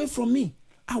 away from me.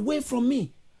 Away from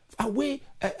me. Away.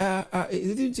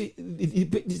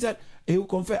 He said, he will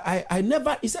confess,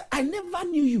 he said, I never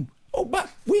knew you. Oh, but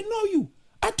we know you.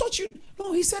 I thought you.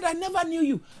 No, he said, I never knew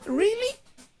you. Really?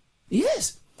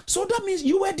 Yes. So that means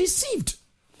you were deceived.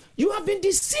 You have been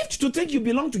deceived to think you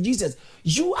belong to Jesus.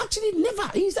 You actually never.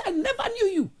 He said, I never knew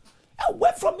you.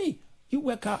 Away from me, you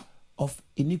worker of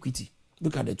iniquity.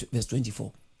 Look at verse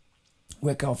 24.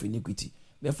 Worker of iniquity.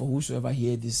 Therefore, whosoever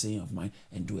hear this saying of mine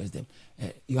and doeth them,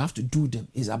 you have to do them.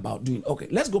 It's about doing. Okay,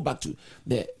 let's go back to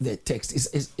the text.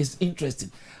 It's interesting.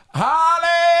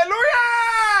 Hallelujah!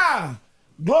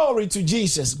 Glory to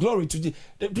Jesus. Glory to Jesus.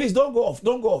 Please don't go off.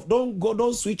 Don't go off.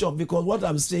 Don't switch off, because what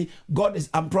I'm saying,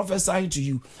 I'm prophesying to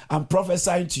you. I'm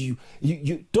prophesying to you.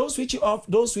 You don't switch it off.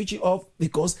 Don't switch it off,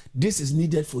 because this is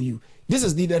needed for you. This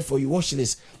is needed for you. Watch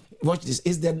this. Watch this.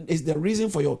 Is the reason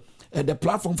for your the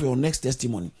platform for your next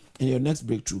testimony and your next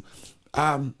breakthrough.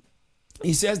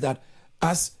 He says that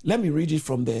let me read it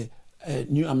from the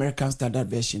New American Standard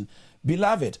Version.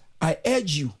 Beloved, I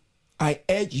urge you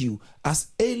as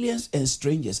aliens and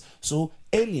strangers. So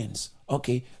aliens,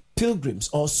 okay, pilgrims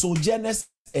or sojourners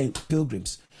and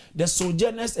pilgrims. The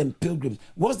sojourners and pilgrims,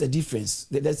 what's the difference?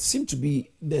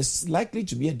 There's likely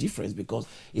to be a difference, because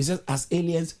it says as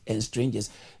aliens and strangers,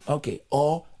 okay,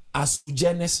 or as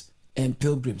sojourners and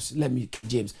pilgrims. Let me,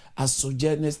 James, as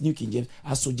sojourners, New King James,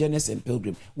 as sojourners and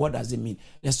pilgrims. What does it mean?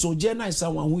 The sojourner is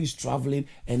someone who is traveling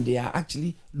and they are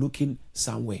actually looking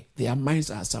somewhere. Their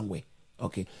minds are somewhere.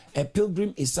 Okay. A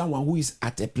pilgrim is someone who is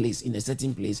at a place, in a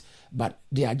certain place, but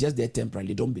they are just there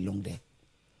temporarily. They don't belong there.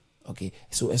 Okay.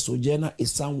 So a sojourner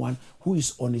is someone who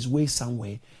is on his way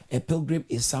somewhere. A pilgrim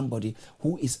is somebody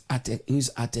who is at a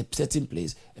certain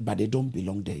place, but they don't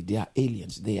belong there. They are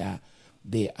aliens. They are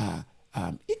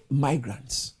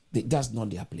migrants. That's not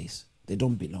their place. They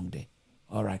don't belong there.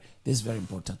 All right. This is very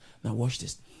important. Now watch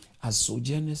this. As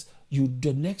sojourners,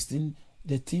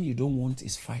 the thing you don't want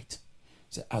is fight.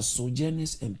 So as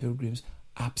sojourners and pilgrims,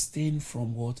 abstain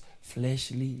from what?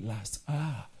 Fleshly lusts.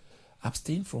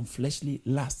 Abstain from fleshly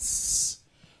lusts,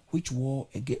 which war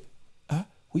against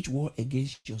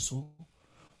your soul.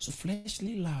 So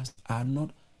fleshly lusts are not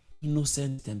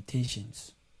innocent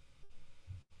temptations.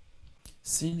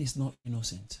 Sin is not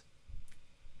innocent.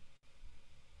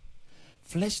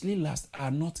 Fleshly lusts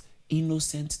are not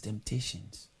innocent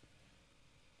temptations.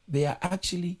 They are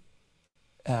actually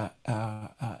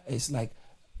it's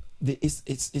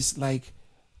like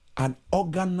an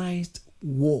organized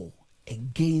war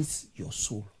against your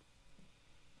soul.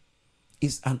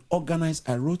 It's an organized.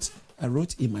 I wrote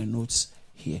in my notes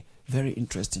here. Very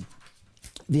interesting.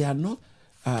 They are not.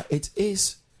 It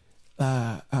is. They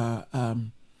are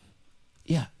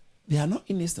not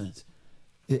innocent.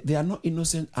 They are not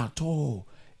innocent at all.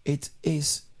 It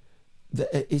is.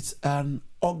 It's an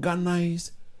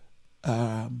organized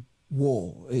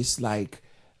war. It's like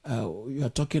you're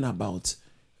talking about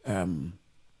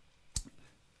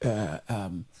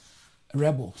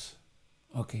rebels.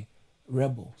 Okay,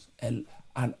 rebels and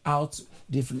out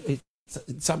different.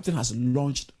 Something has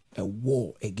launched a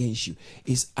war against you.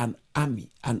 It's an army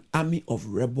of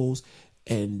rebels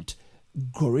and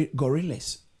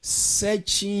guerrillas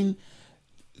searching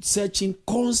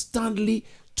constantly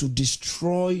to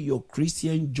destroy your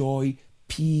Christian joy,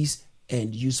 peace,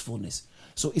 and usefulness.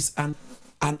 So it's an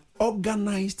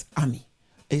organized army.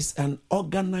 It's an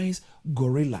organized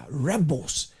guerrilla,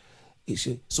 rebels.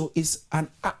 So it's a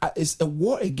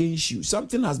war against you.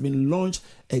 Something has been launched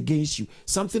against you.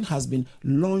 Something has been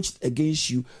launched against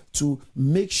you to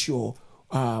make sure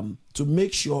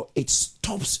it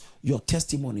stops your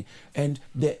testimony. And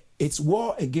it's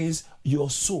war against your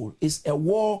soul. It's a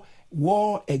war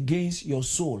against your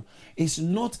soul. It's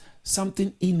not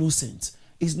something innocent.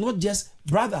 It's not just,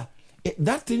 brother,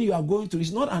 that thing you are going through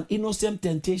is not an innocent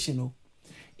temptation. No.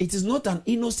 It is not an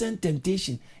innocent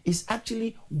temptation. It's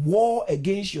actually war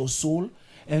against your soul.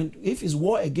 And if it's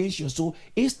war against your soul,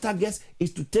 its target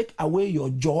is to take away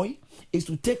your joy, is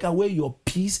to take away your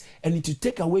peace, and to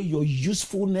take away your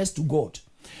usefulness to God.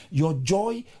 Your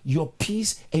joy, your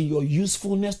peace, and your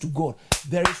usefulness to God.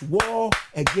 There is war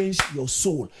against your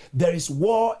soul. There is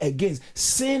war against.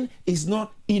 Sin is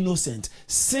not innocent.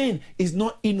 Sin is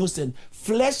not innocent.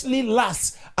 Fleshly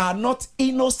lusts are not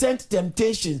innocent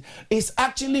temptations. It's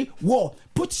actually war.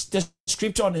 Put the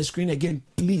scripture on the screen again,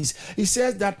 please. It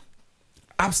says that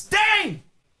abstain.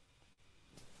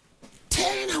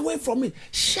 Turn away from it.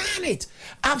 Shun it.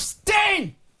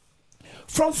 Abstain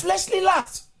from fleshly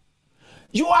lusts.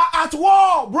 You are at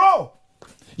war, bro.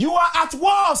 You are at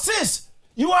war, sis.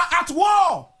 You are at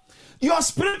war. Your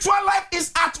spiritual life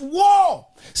is at war.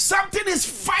 Something is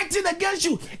fighting against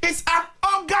you. It's an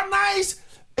organized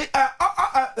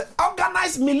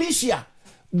militia,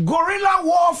 guerrilla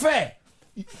warfare,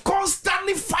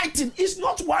 constantly fighting. It's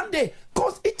not one day,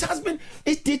 because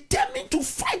it's determined to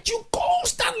fight you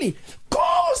constantly,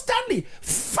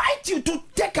 fight you to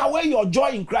take away your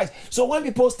joy in Christ. So when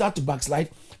people start to backslide,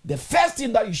 the first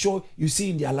thing that you see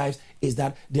in their lives is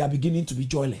that they are beginning to be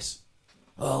joyless.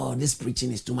 Oh, this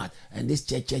preaching is too much, and this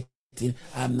church thing,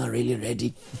 I'm not really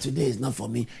ready. Today is not for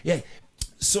me. Yeah.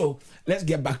 So let's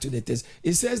get back to the text.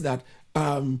 It says that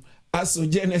as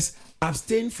sojourners,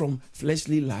 abstain from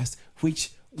fleshly lust,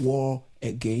 which war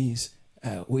against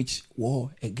your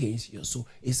soul.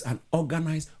 It's an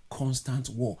organized, constant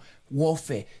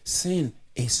warfare. Sin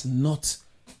is not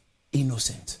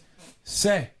innocent.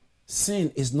 Sir,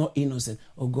 sin is not innocent.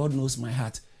 Oh, God knows my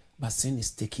heart, but sin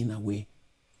is taking away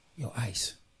your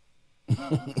eyes.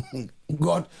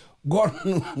 God.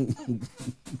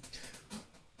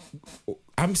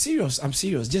 I'm serious.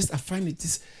 Just I find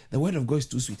the word of God is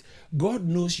too sweet. God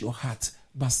knows your heart,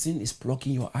 but sin is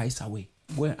blocking your eyes away.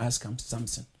 Go and ask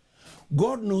Samson.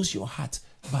 God knows your heart,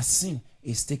 but sin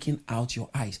is taking out your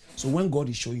eyes. So when God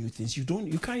is showing you things, you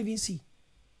can't even see.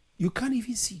 You can't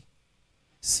even see.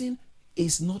 Sin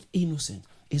is not innocent.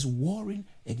 It's warring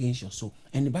against your soul.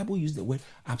 And the Bible used the word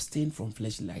abstain from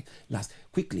fleshly lust.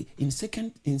 Quickly, in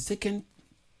second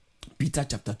Peter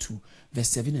chapter 2, verse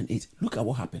 7 and 8. Look at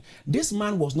what happened. This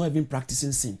man was not even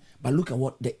practicing sin, but look at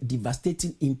what the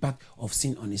devastating impact of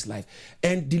sin on his life.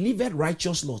 And delivered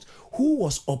righteous Lot, who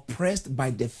was oppressed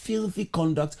by the filthy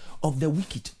conduct of the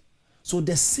wicked. So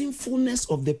the sinfulness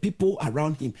of the people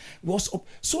around him was up.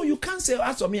 So you can't say,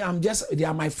 as for me, they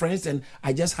are my friends and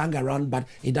I just hang around, but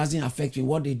it doesn't affect me.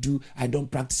 What they do, I don't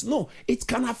practice. No, it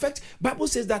can affect. Bible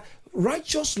says that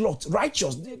righteous,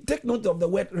 take note of the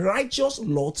word righteous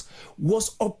Lot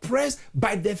was oppressed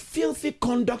by the filthy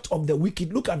conduct of the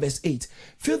wicked. Look at verse 8.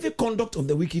 Filthy conduct of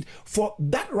the wicked. For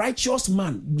that righteous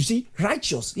man, you see,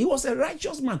 righteous. He was a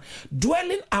righteous man,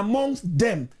 dwelling amongst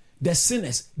them, the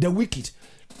sinners, the wicked.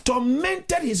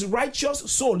 tormented his righteous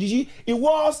soul. You see, it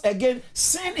was again,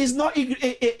 sin is not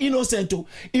innocent.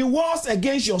 It was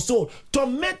against your soul.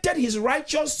 Tormented his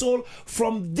righteous soul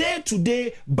from day to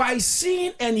day by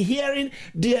seeing and hearing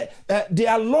their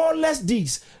lawless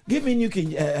deeds. Give me New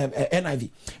King NIV.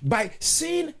 By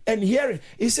seeing and hearing.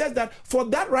 It says that for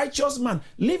that righteous man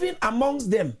living amongst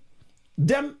them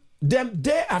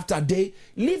day after day,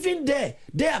 living there.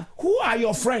 Who are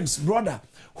your friends, brother?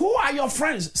 Who are your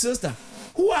friends, sister?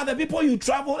 Who are the people you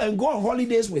travel and go on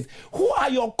holidays with? Who are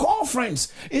your core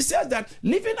friends? It says that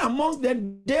living amongst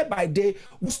them day by day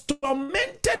was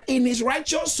tormented in his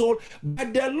righteous soul by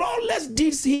the lawless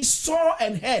deeds he saw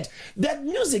and heard. That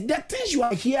music, the things you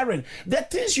are hearing, the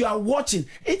things you are watching,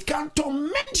 it can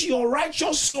torment your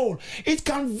righteous soul. It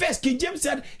can vex. King James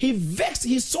said he vexed,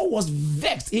 his soul was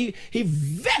vexed. He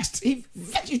vexed, he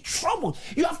troubled.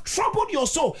 You have troubled your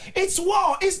soul. It's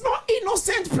war. It's not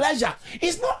innocent pleasure.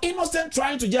 It's not innocent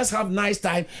trying to just have nice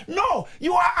time. No,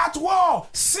 you are at war.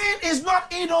 Sin is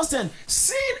not innocent.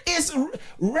 Sin is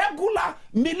regular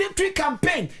military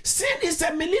campaign. Sin is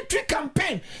a military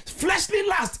campaign. Fleshly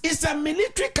lust is a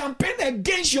military campaign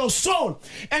against your soul,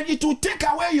 and it will take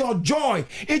away your joy.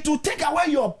 It will take away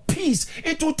your peace.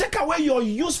 It will take away your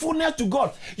usefulness to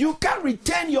God. You can't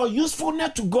retain your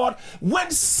usefulness to God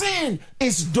when sin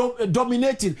is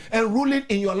dominating and ruling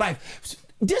in your life.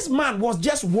 This man was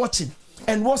just watching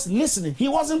and was listening. He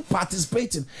wasn't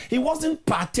participating. He wasn't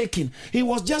partaking. He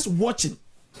was just watching.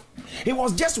 He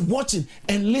was just watching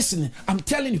and listening. I'm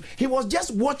telling you, he was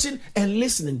just watching and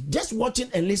listening. Just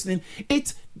watching and listening.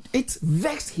 It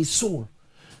vexed his soul.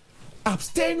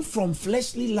 Abstain from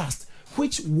fleshly lust,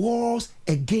 which wars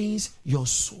against your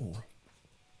soul.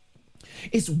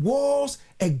 It wars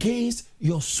against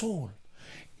your soul.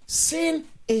 Sin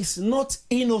is not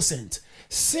innocent.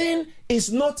 Sin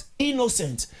is not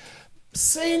innocent.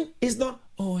 Sin is not,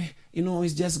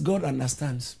 it's just God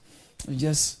understands. We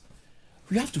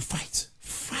have to fight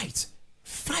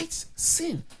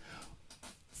sin.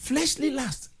 Fleshly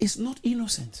lust is not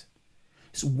innocent.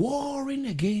 It's warring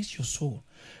against your soul.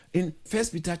 In 1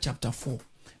 Peter chapter 4,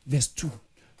 verse 2,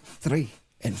 3,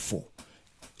 and 4.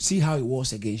 See how it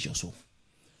wars against your soul.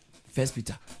 1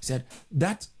 Peter said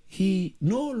that he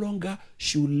no longer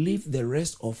should live the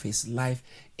rest of his life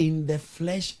in the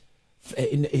flesh,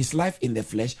 in the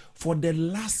flesh, for the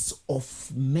lusts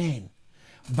of men,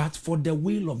 but for the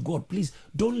will of God. Please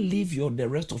don't live the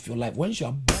rest of your life. Once you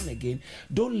are born again,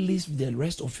 don't live the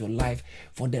rest of your life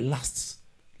for the lusts,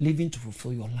 living to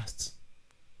fulfill your lusts.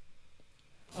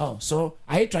 Oh, so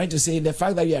are you trying to say the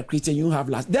fact that you are Christian, you have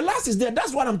lust? The lust is there.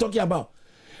 That's what I'm talking about.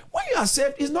 When you are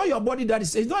saved, it's not your body that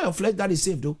is saved. It's not your flesh that is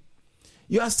saved, though.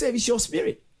 You are saved. It's your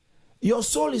spirit. Your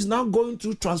soul is now going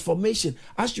through transformation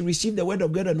as you receive the word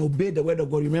of God and obey the word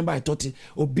of God. Remember, I taught you,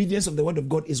 obedience of the word of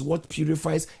God is what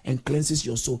purifies and cleanses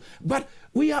your soul. But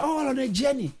we are all on a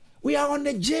journey. We are on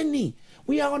a journey.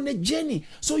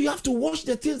 So you have to watch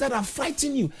the things that are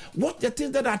fighting you. Watch the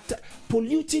things that are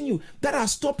polluting you, that are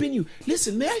stopping you.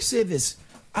 Listen, may I say this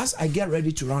as I get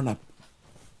ready to round up?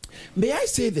 May I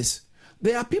say this?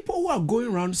 There are people who are going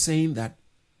around saying that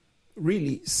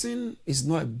really, sin is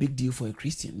not a big deal for a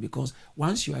Christian, because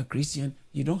once you are a Christian,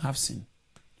 you don't have sin.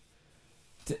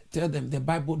 Tell them the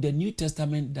Bible, the New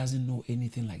Testament doesn't know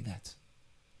anything like that.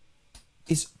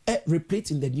 It's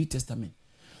replete in the New Testament.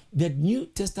 The New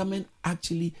Testament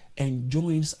actually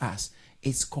enjoins us.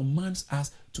 It commands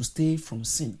us to stay from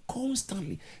sin,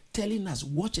 constantly telling us,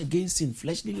 watch against sin,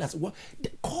 fleshly lust,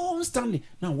 constantly.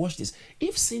 Now watch this.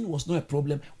 If sin was not a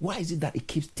problem, why is it that it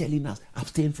keeps telling us,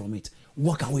 abstain from it,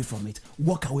 walk away from it,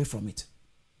 walk away from it?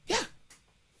 Yeah.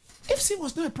 If sin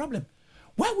was not a problem,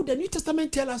 why would the New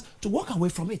Testament tell us to walk away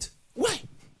from it? Why?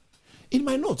 In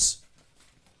my notes,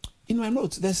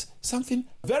 there's something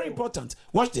very important.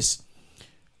 Watch this.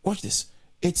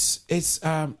 It's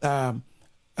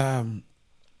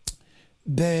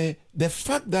the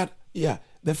fact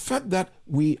that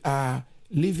we are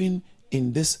living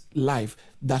in this life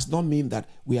does not mean that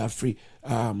we are free.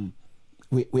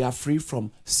 We are free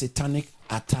from satanic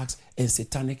attacks and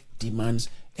satanic demands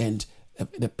and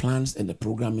the plans and the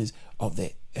programming of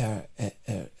the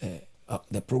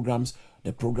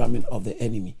programming of the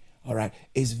enemy. All right,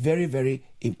 it's very, very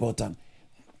important.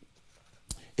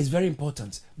 It's very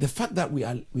important. The fact that we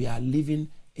are living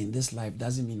in this life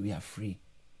doesn't mean we are free.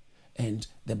 And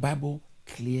the Bible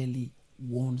clearly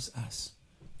warns us,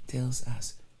 tells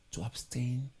us to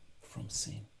abstain from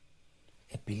sin.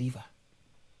 A believer.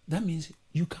 That means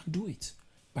you can do it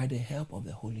by the help of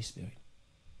the Holy Spirit.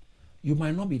 You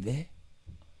might not be there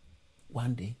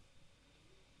one day,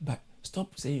 but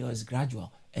stop saying it's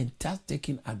gradual and start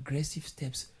taking aggressive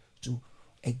steps to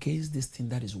against this thing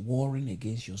that is warring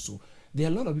against your soul. There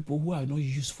are a lot of people who are not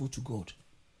useful to God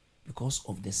because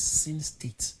of the sin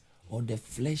state, or the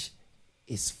flesh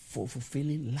is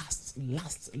fulfilling lust.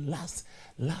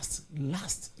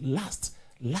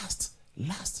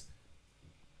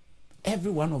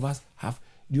 Every one of us have.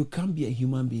 You can't be a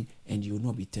human being and you will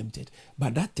not be tempted.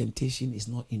 But that temptation is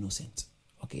not innocent.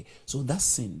 Okay, so that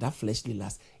sin, that fleshly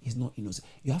lust, is not innocent.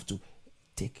 You have to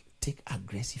take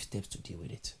aggressive steps to deal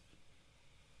with it,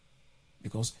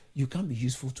 because you can't be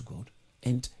useful to God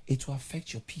and it will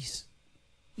affect your peace.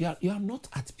 You are not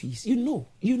at peace. You know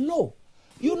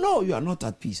you are not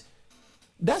at peace.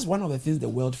 That's one of the things the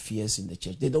world fears in the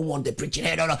church. They don't want the preaching.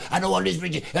 Hey, no, I don't want this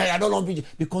preaching. I don't want preaching,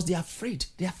 because they are afraid.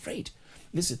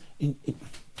 Listen, in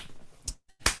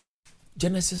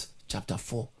Genesis chapter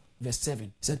 4, verse 7,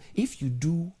 it said, if you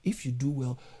do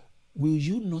well, will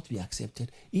you not be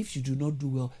accepted? If you do not do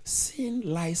well, sin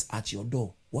lies at your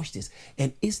door. Watch this.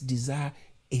 And its desire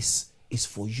is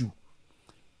for you,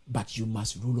 but you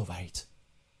must rule over it.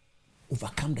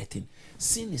 Overcome the thing.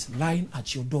 Sin is lying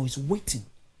at your door. It's waiting.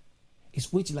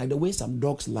 It's waiting, like the way some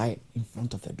dogs lie in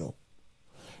front of the door.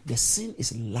 The sin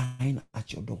is lying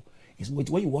at your door. It's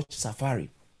waiting. When you watch safari,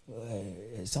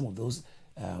 some of those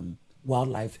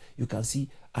wildlife, you can see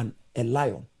a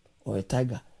lion or a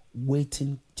tiger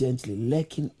waiting gently,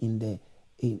 lurking in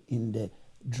the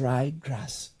dry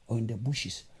grass or in the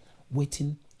bushes,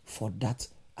 waiting for that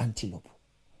antelope,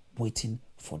 waiting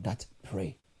for that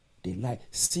prey. They lie.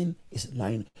 Sin is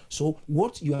lying. So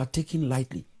what you are taking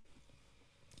lightly,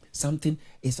 something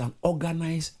is an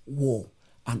organized war,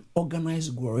 an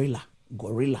organized guerrilla,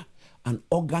 an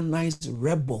organized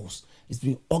rebels. It's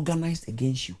being organized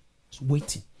against you. It's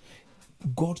waiting.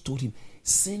 God told him,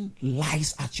 sin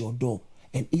lies at your door,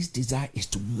 and its desire is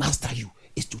to master you,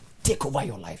 is to take over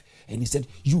your life. And he said,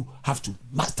 you have to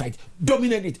master it,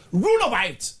 dominate it, rule over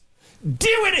it,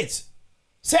 deal with it.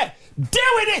 Say,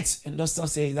 deal with it. And don't start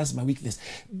saying that's my weakness.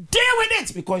 Deal with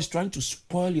it, because it's trying to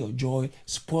spoil your joy,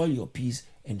 spoil your peace,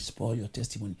 and spoil your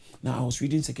testimony. Now, I was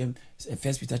reading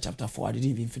First Peter chapter 4. I didn't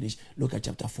even finish. Look at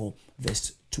chapter 4,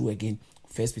 verse 2 again.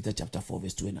 First Peter chapter 4,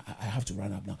 verse 2. And I have to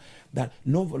run up now. That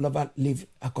no longer live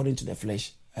according to the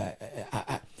flesh,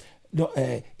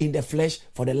 in the flesh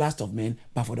for the lust of men,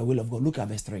 but for the will of God. Look at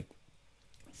verse 3.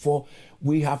 For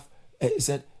we have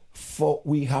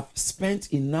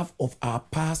spent enough of our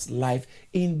past life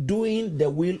in doing the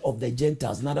will of the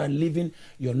Gentiles, not living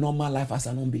your normal life as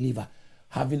an unbeliever,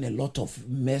 having a lot of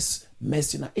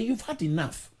messing up. You've had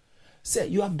enough. Say,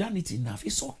 you have done it enough.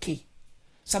 It's okay.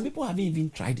 Some people haven't even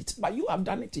tried it, but you have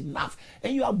done it enough.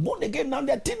 And you are born again now.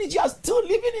 They're teenagers, you are still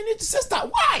living in it, sister.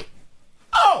 Why?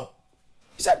 Oh!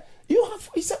 He said,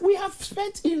 we have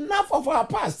spent enough of our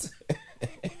past.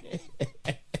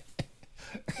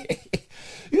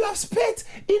 You have spent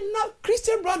enough,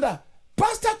 Christian brother,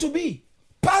 pastor to be,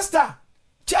 pastor,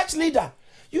 church leader.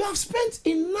 You have spent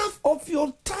enough of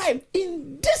your time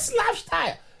in this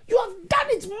lifestyle. You have done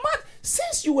it mad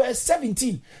since you were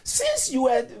 17, since you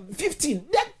were 15.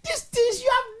 These things, you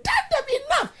have done them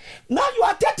enough. Now you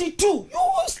are 32.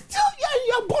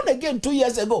 You are born again 2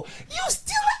 years ago. You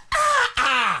still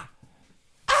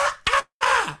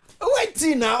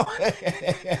waiting now.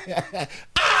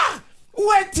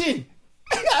 Waiting.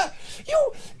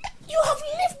 You have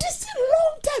lived this a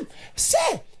long time.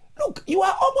 Say, look, you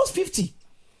are almost 50.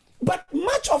 But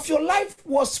much of your life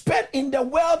was spent in the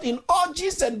world, in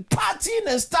orgies and partying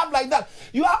and stuff like that.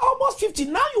 You are almost 50.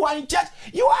 Now you are in church.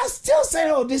 You are still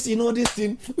saying, oh, this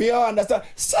thing. We all understand.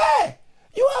 Say,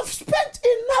 you have spent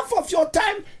enough of your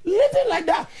time living like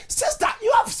that. Sister,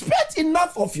 you have spent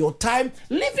enough of your time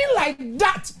living like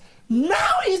that.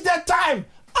 Now is the time.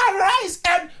 Arise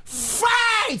and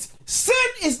fight. Sin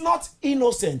is not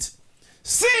innocent.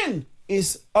 Sin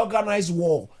is organized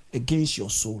war against your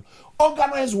soul.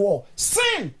 Organized war.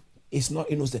 Sin is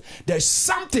not innocent. There's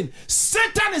something.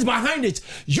 Satan is behind it,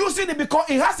 using it because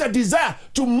it has a desire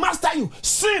to master you.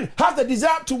 Sin has the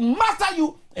desire to master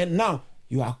you, and now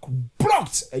you are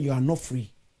blocked and you are not free.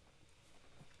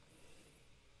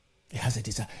 It has a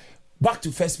desire. Back to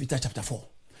 1 Peter chapter 4,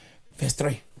 verse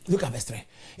 3. Look at verse 3.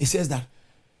 It says that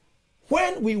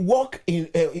when we walk in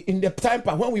the time,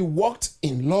 when we walked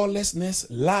in lawlessness,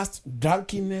 lust,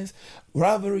 drunkenness,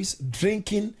 revelries,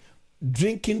 drinking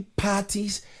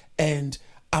parties, and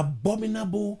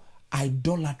abominable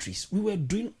idolatries. We were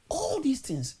doing all these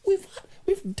things. We've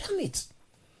done it.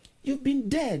 You've been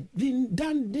dead,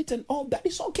 done it, and all that.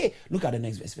 It's okay. Look at the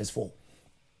next verse, verse 4.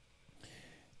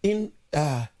 In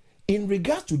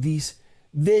regard to this,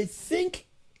 they think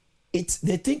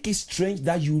it's strange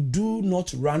that you do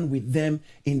not run with them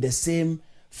in the same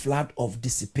flood of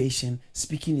dissipation,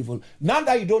 speaking evil. Now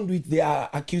that you don't do it, they are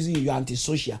accusing you, you're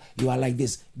antisocial, you are like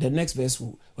this. The next verse,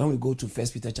 when we go to 1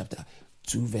 Peter chapter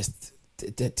 2, verse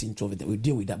 13, 12, we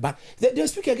deal with that. But they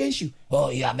speak against you.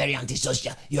 Oh, you are very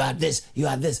antisocial. You are this, you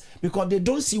are this. Because they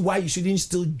don't see why you shouldn't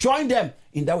still join them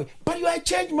in that way. But you are a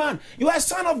changed man. You are a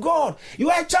son of God.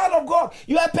 You are a child of God.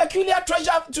 You are a peculiar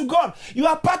treasure to God. You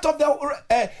are part of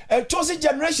the chosen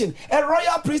generation, a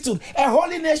royal priesthood, a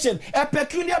holy nation, a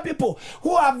peculiar people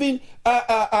who have been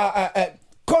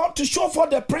called to show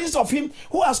forth the praise of him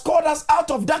who has called us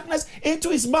out of darkness into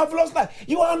his marvelous light.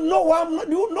 You are no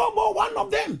more one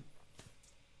of them.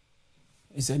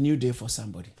 It's a new day for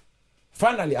somebody.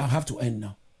 Finally, I have to end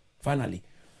now. Finally,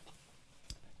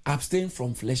 abstain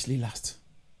from fleshly lust,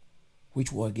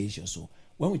 which war against your soul.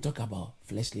 When we talk about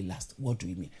fleshly lust, what do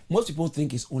we mean? Most people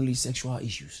think it's only sexual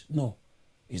issues. No,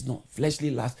 it's not.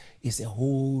 Fleshly lust is a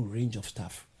whole range of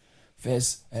stuff.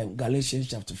 First, Galatians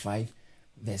chapter 5,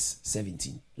 verse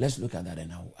 17. Let's look at that,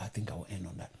 and I think I will end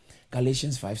on that.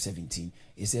 Galatians 5:17.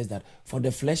 It says that for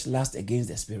the flesh lusts against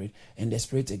the spirit, and the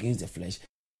spirit against the flesh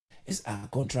is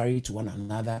contrary to one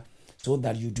another, so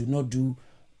that you do not do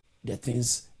the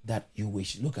things that you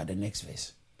wish. Look at the next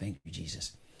verse. Thank you,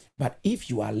 Jesus. But if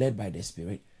you are led by the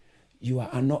Spirit, you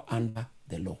are not under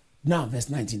the law. Now, verse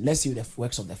 19. Let's see the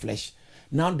works of the flesh.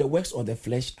 Now, the works of the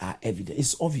flesh are evident.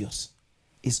 It's obvious.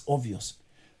 It's obvious.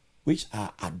 Which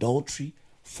are adultery,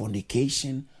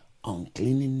 fornication,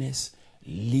 uncleanness,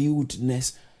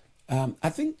 lewdness. I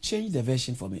think change the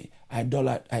version for me.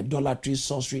 Idolatry,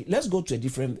 sorcery. Let's go to a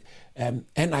different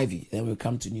NIV. Then we'll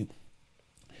come to new.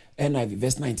 NIV,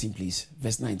 verse 19, please.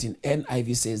 Verse 19.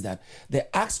 NIV says that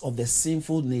the acts of the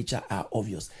sinful nature are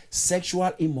obvious.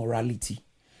 Sexual immorality,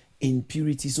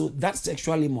 impurity. So that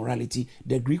sexual immorality,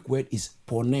 the Greek word is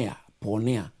porneia.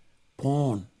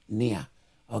 Porneia.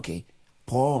 Okay.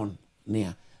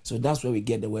 Porneia. So that's where we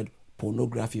get the word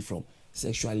pornography from.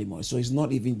 Sexual immorality. So it's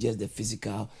not even just the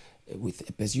physical with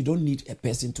a person. You don't need a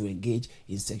person to engage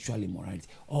in sexual immorality.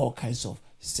 All kinds of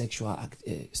sexual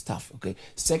stuff. Okay.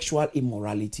 Sexual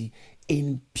immorality,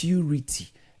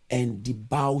 impurity, and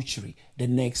debauchery. The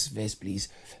next verse, please.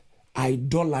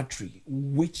 Idolatry,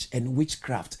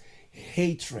 witchcraft,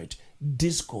 hatred,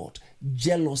 discord,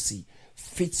 jealousy,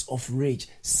 fits of rage,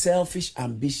 selfish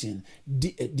ambition,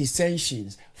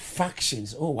 dissensions,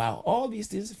 factions. Oh wow, all these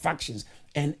things, factions,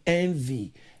 and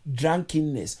envy,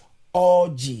 drunkenness,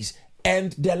 orgies,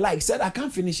 and the like. Said I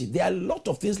can't finish it. There are a lot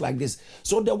of things like this.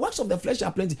 So the works of the flesh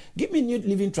are plenty. Give me New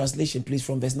Living Translation, please,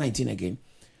 from verse 19 again.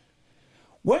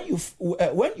 When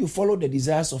you follow the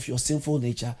desires of your sinful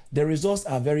nature, the results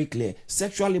are very clear: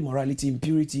 sexual immorality,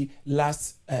 impurity,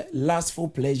 lustful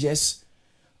pleasures,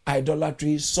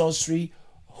 idolatry, sorcery,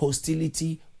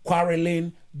 hostility,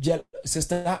 quarreling,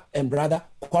 sister and brother,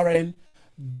 quarreling,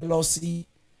 jealousy,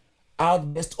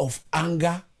 outburst of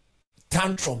anger,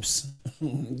 tantrums.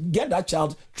 Get that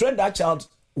child, train that child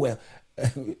well.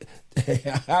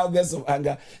 Outburst of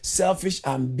anger, selfish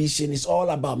ambition. It's all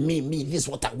about me. This is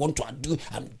what I want to do.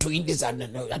 I'm doing this,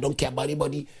 and I don't care about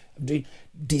anybody. I'm doing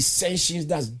dissensions.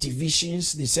 That's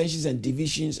divisions. Dissensions and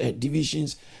divisions.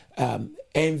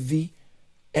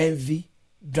 Envy,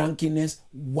 drunkenness,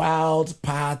 wild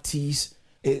parties.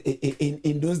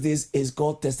 In those days, it's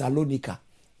called Thessalonica.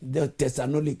 The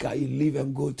Thessalonica, you leave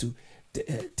and go to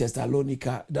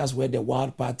Thessalonica. That's where the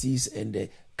wild parties and the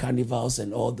carnivals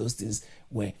and all those things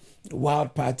were.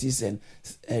 Wild parties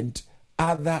and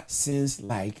other sins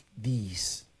like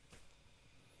these.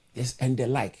 Yes, and the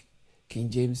like. King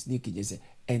James, New King James said,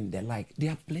 and the like.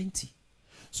 There are plenty.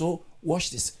 So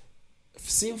watch this.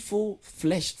 Sinful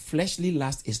fleshly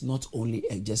lust is not only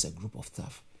just a group of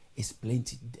stuff. It's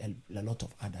plenty, a lot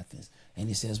of other things. And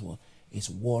he says what? It's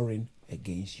warring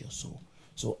against your soul.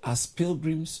 So as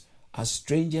pilgrims, as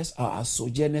strangers, or as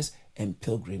sojourners and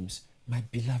pilgrims, my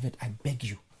beloved, I beg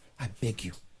you.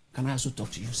 Can I also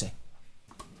talk to you, sir?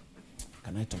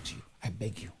 Can I talk to you? I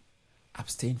beg you.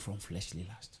 Abstain from fleshly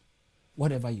lust.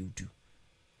 Whatever you do.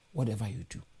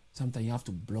 Sometimes you have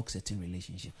to block certain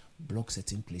relationships, block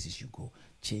certain places you go,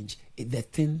 change. The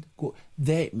thing go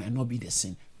there might not be the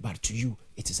sin, but to you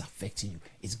it is affecting you.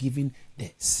 It's giving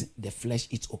the flesh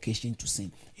its occasion to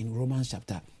sin. In Romans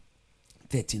chapter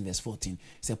 13 verse 14,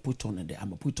 it says, put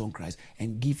on Christ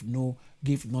and give not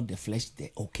the flesh the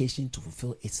occasion to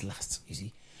fulfill its lust. You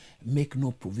see, make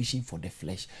no provision for the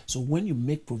flesh. So when you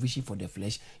make provision for the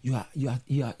flesh, you are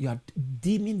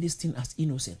deeming this thing as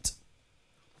innocent,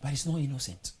 but it's not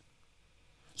innocent.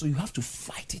 So you have to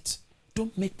fight it.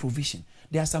 Don't make provision.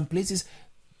 There are some places,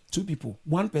 two people,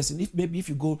 one person.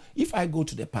 If I go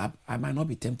to the pub, I might not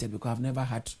be tempted because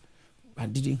I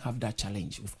didn't have that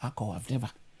challenge with alcohol.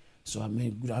 So I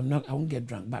won't get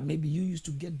drunk. But maybe you used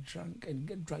to get drunk.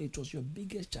 It was your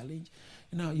biggest challenge.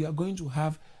 Now you are going to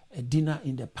have a dinner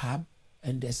in the pub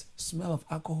and there's smell of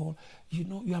alcohol.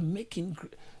 You are making,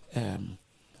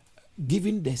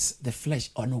 giving the flesh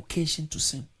an occasion to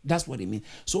sin. That's what it means.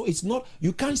 So it's not,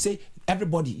 you can't say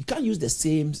everybody, you can't use the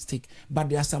same stick, but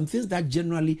there are some things that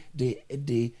generally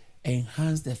they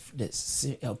enhance the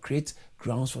sin, create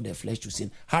grounds for the flesh to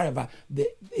sin. However,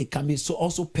 it can be so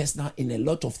also personal in a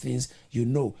lot of things.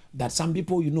 That some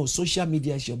people, social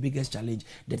media is your biggest challenge.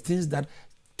 The things that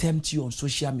tempt you on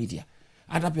social media.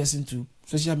 Other person too,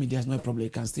 social media is not a problem. You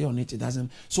can stay on it. It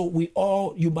doesn't. So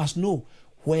you must know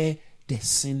where the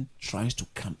sin tries to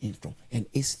come in from, and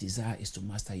its desire is to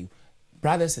master you.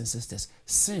 Brothers and sisters,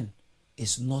 sin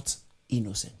is not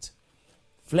innocent.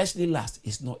 Fleshly lust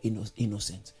is not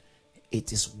innocent.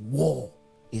 It is war.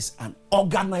 It's an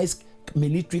organized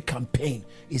military campaign.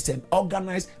 It's an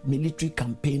organized military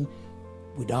campaign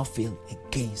without fail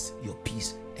against your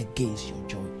peace, against your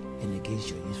joy, and against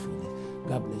your usefulness.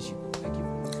 God bless you. Thank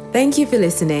you. Thank you for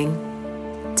listening.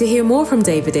 To hear more from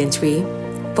David Entry,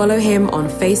 follow him on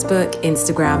Facebook,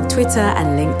 Instagram, Twitter,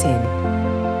 and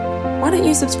LinkedIn. Why don't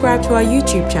you subscribe to our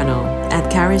YouTube channel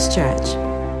at Charis Church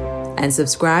and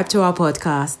subscribe to our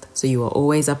podcast so you are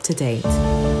always up to date.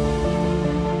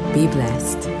 Be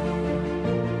blessed.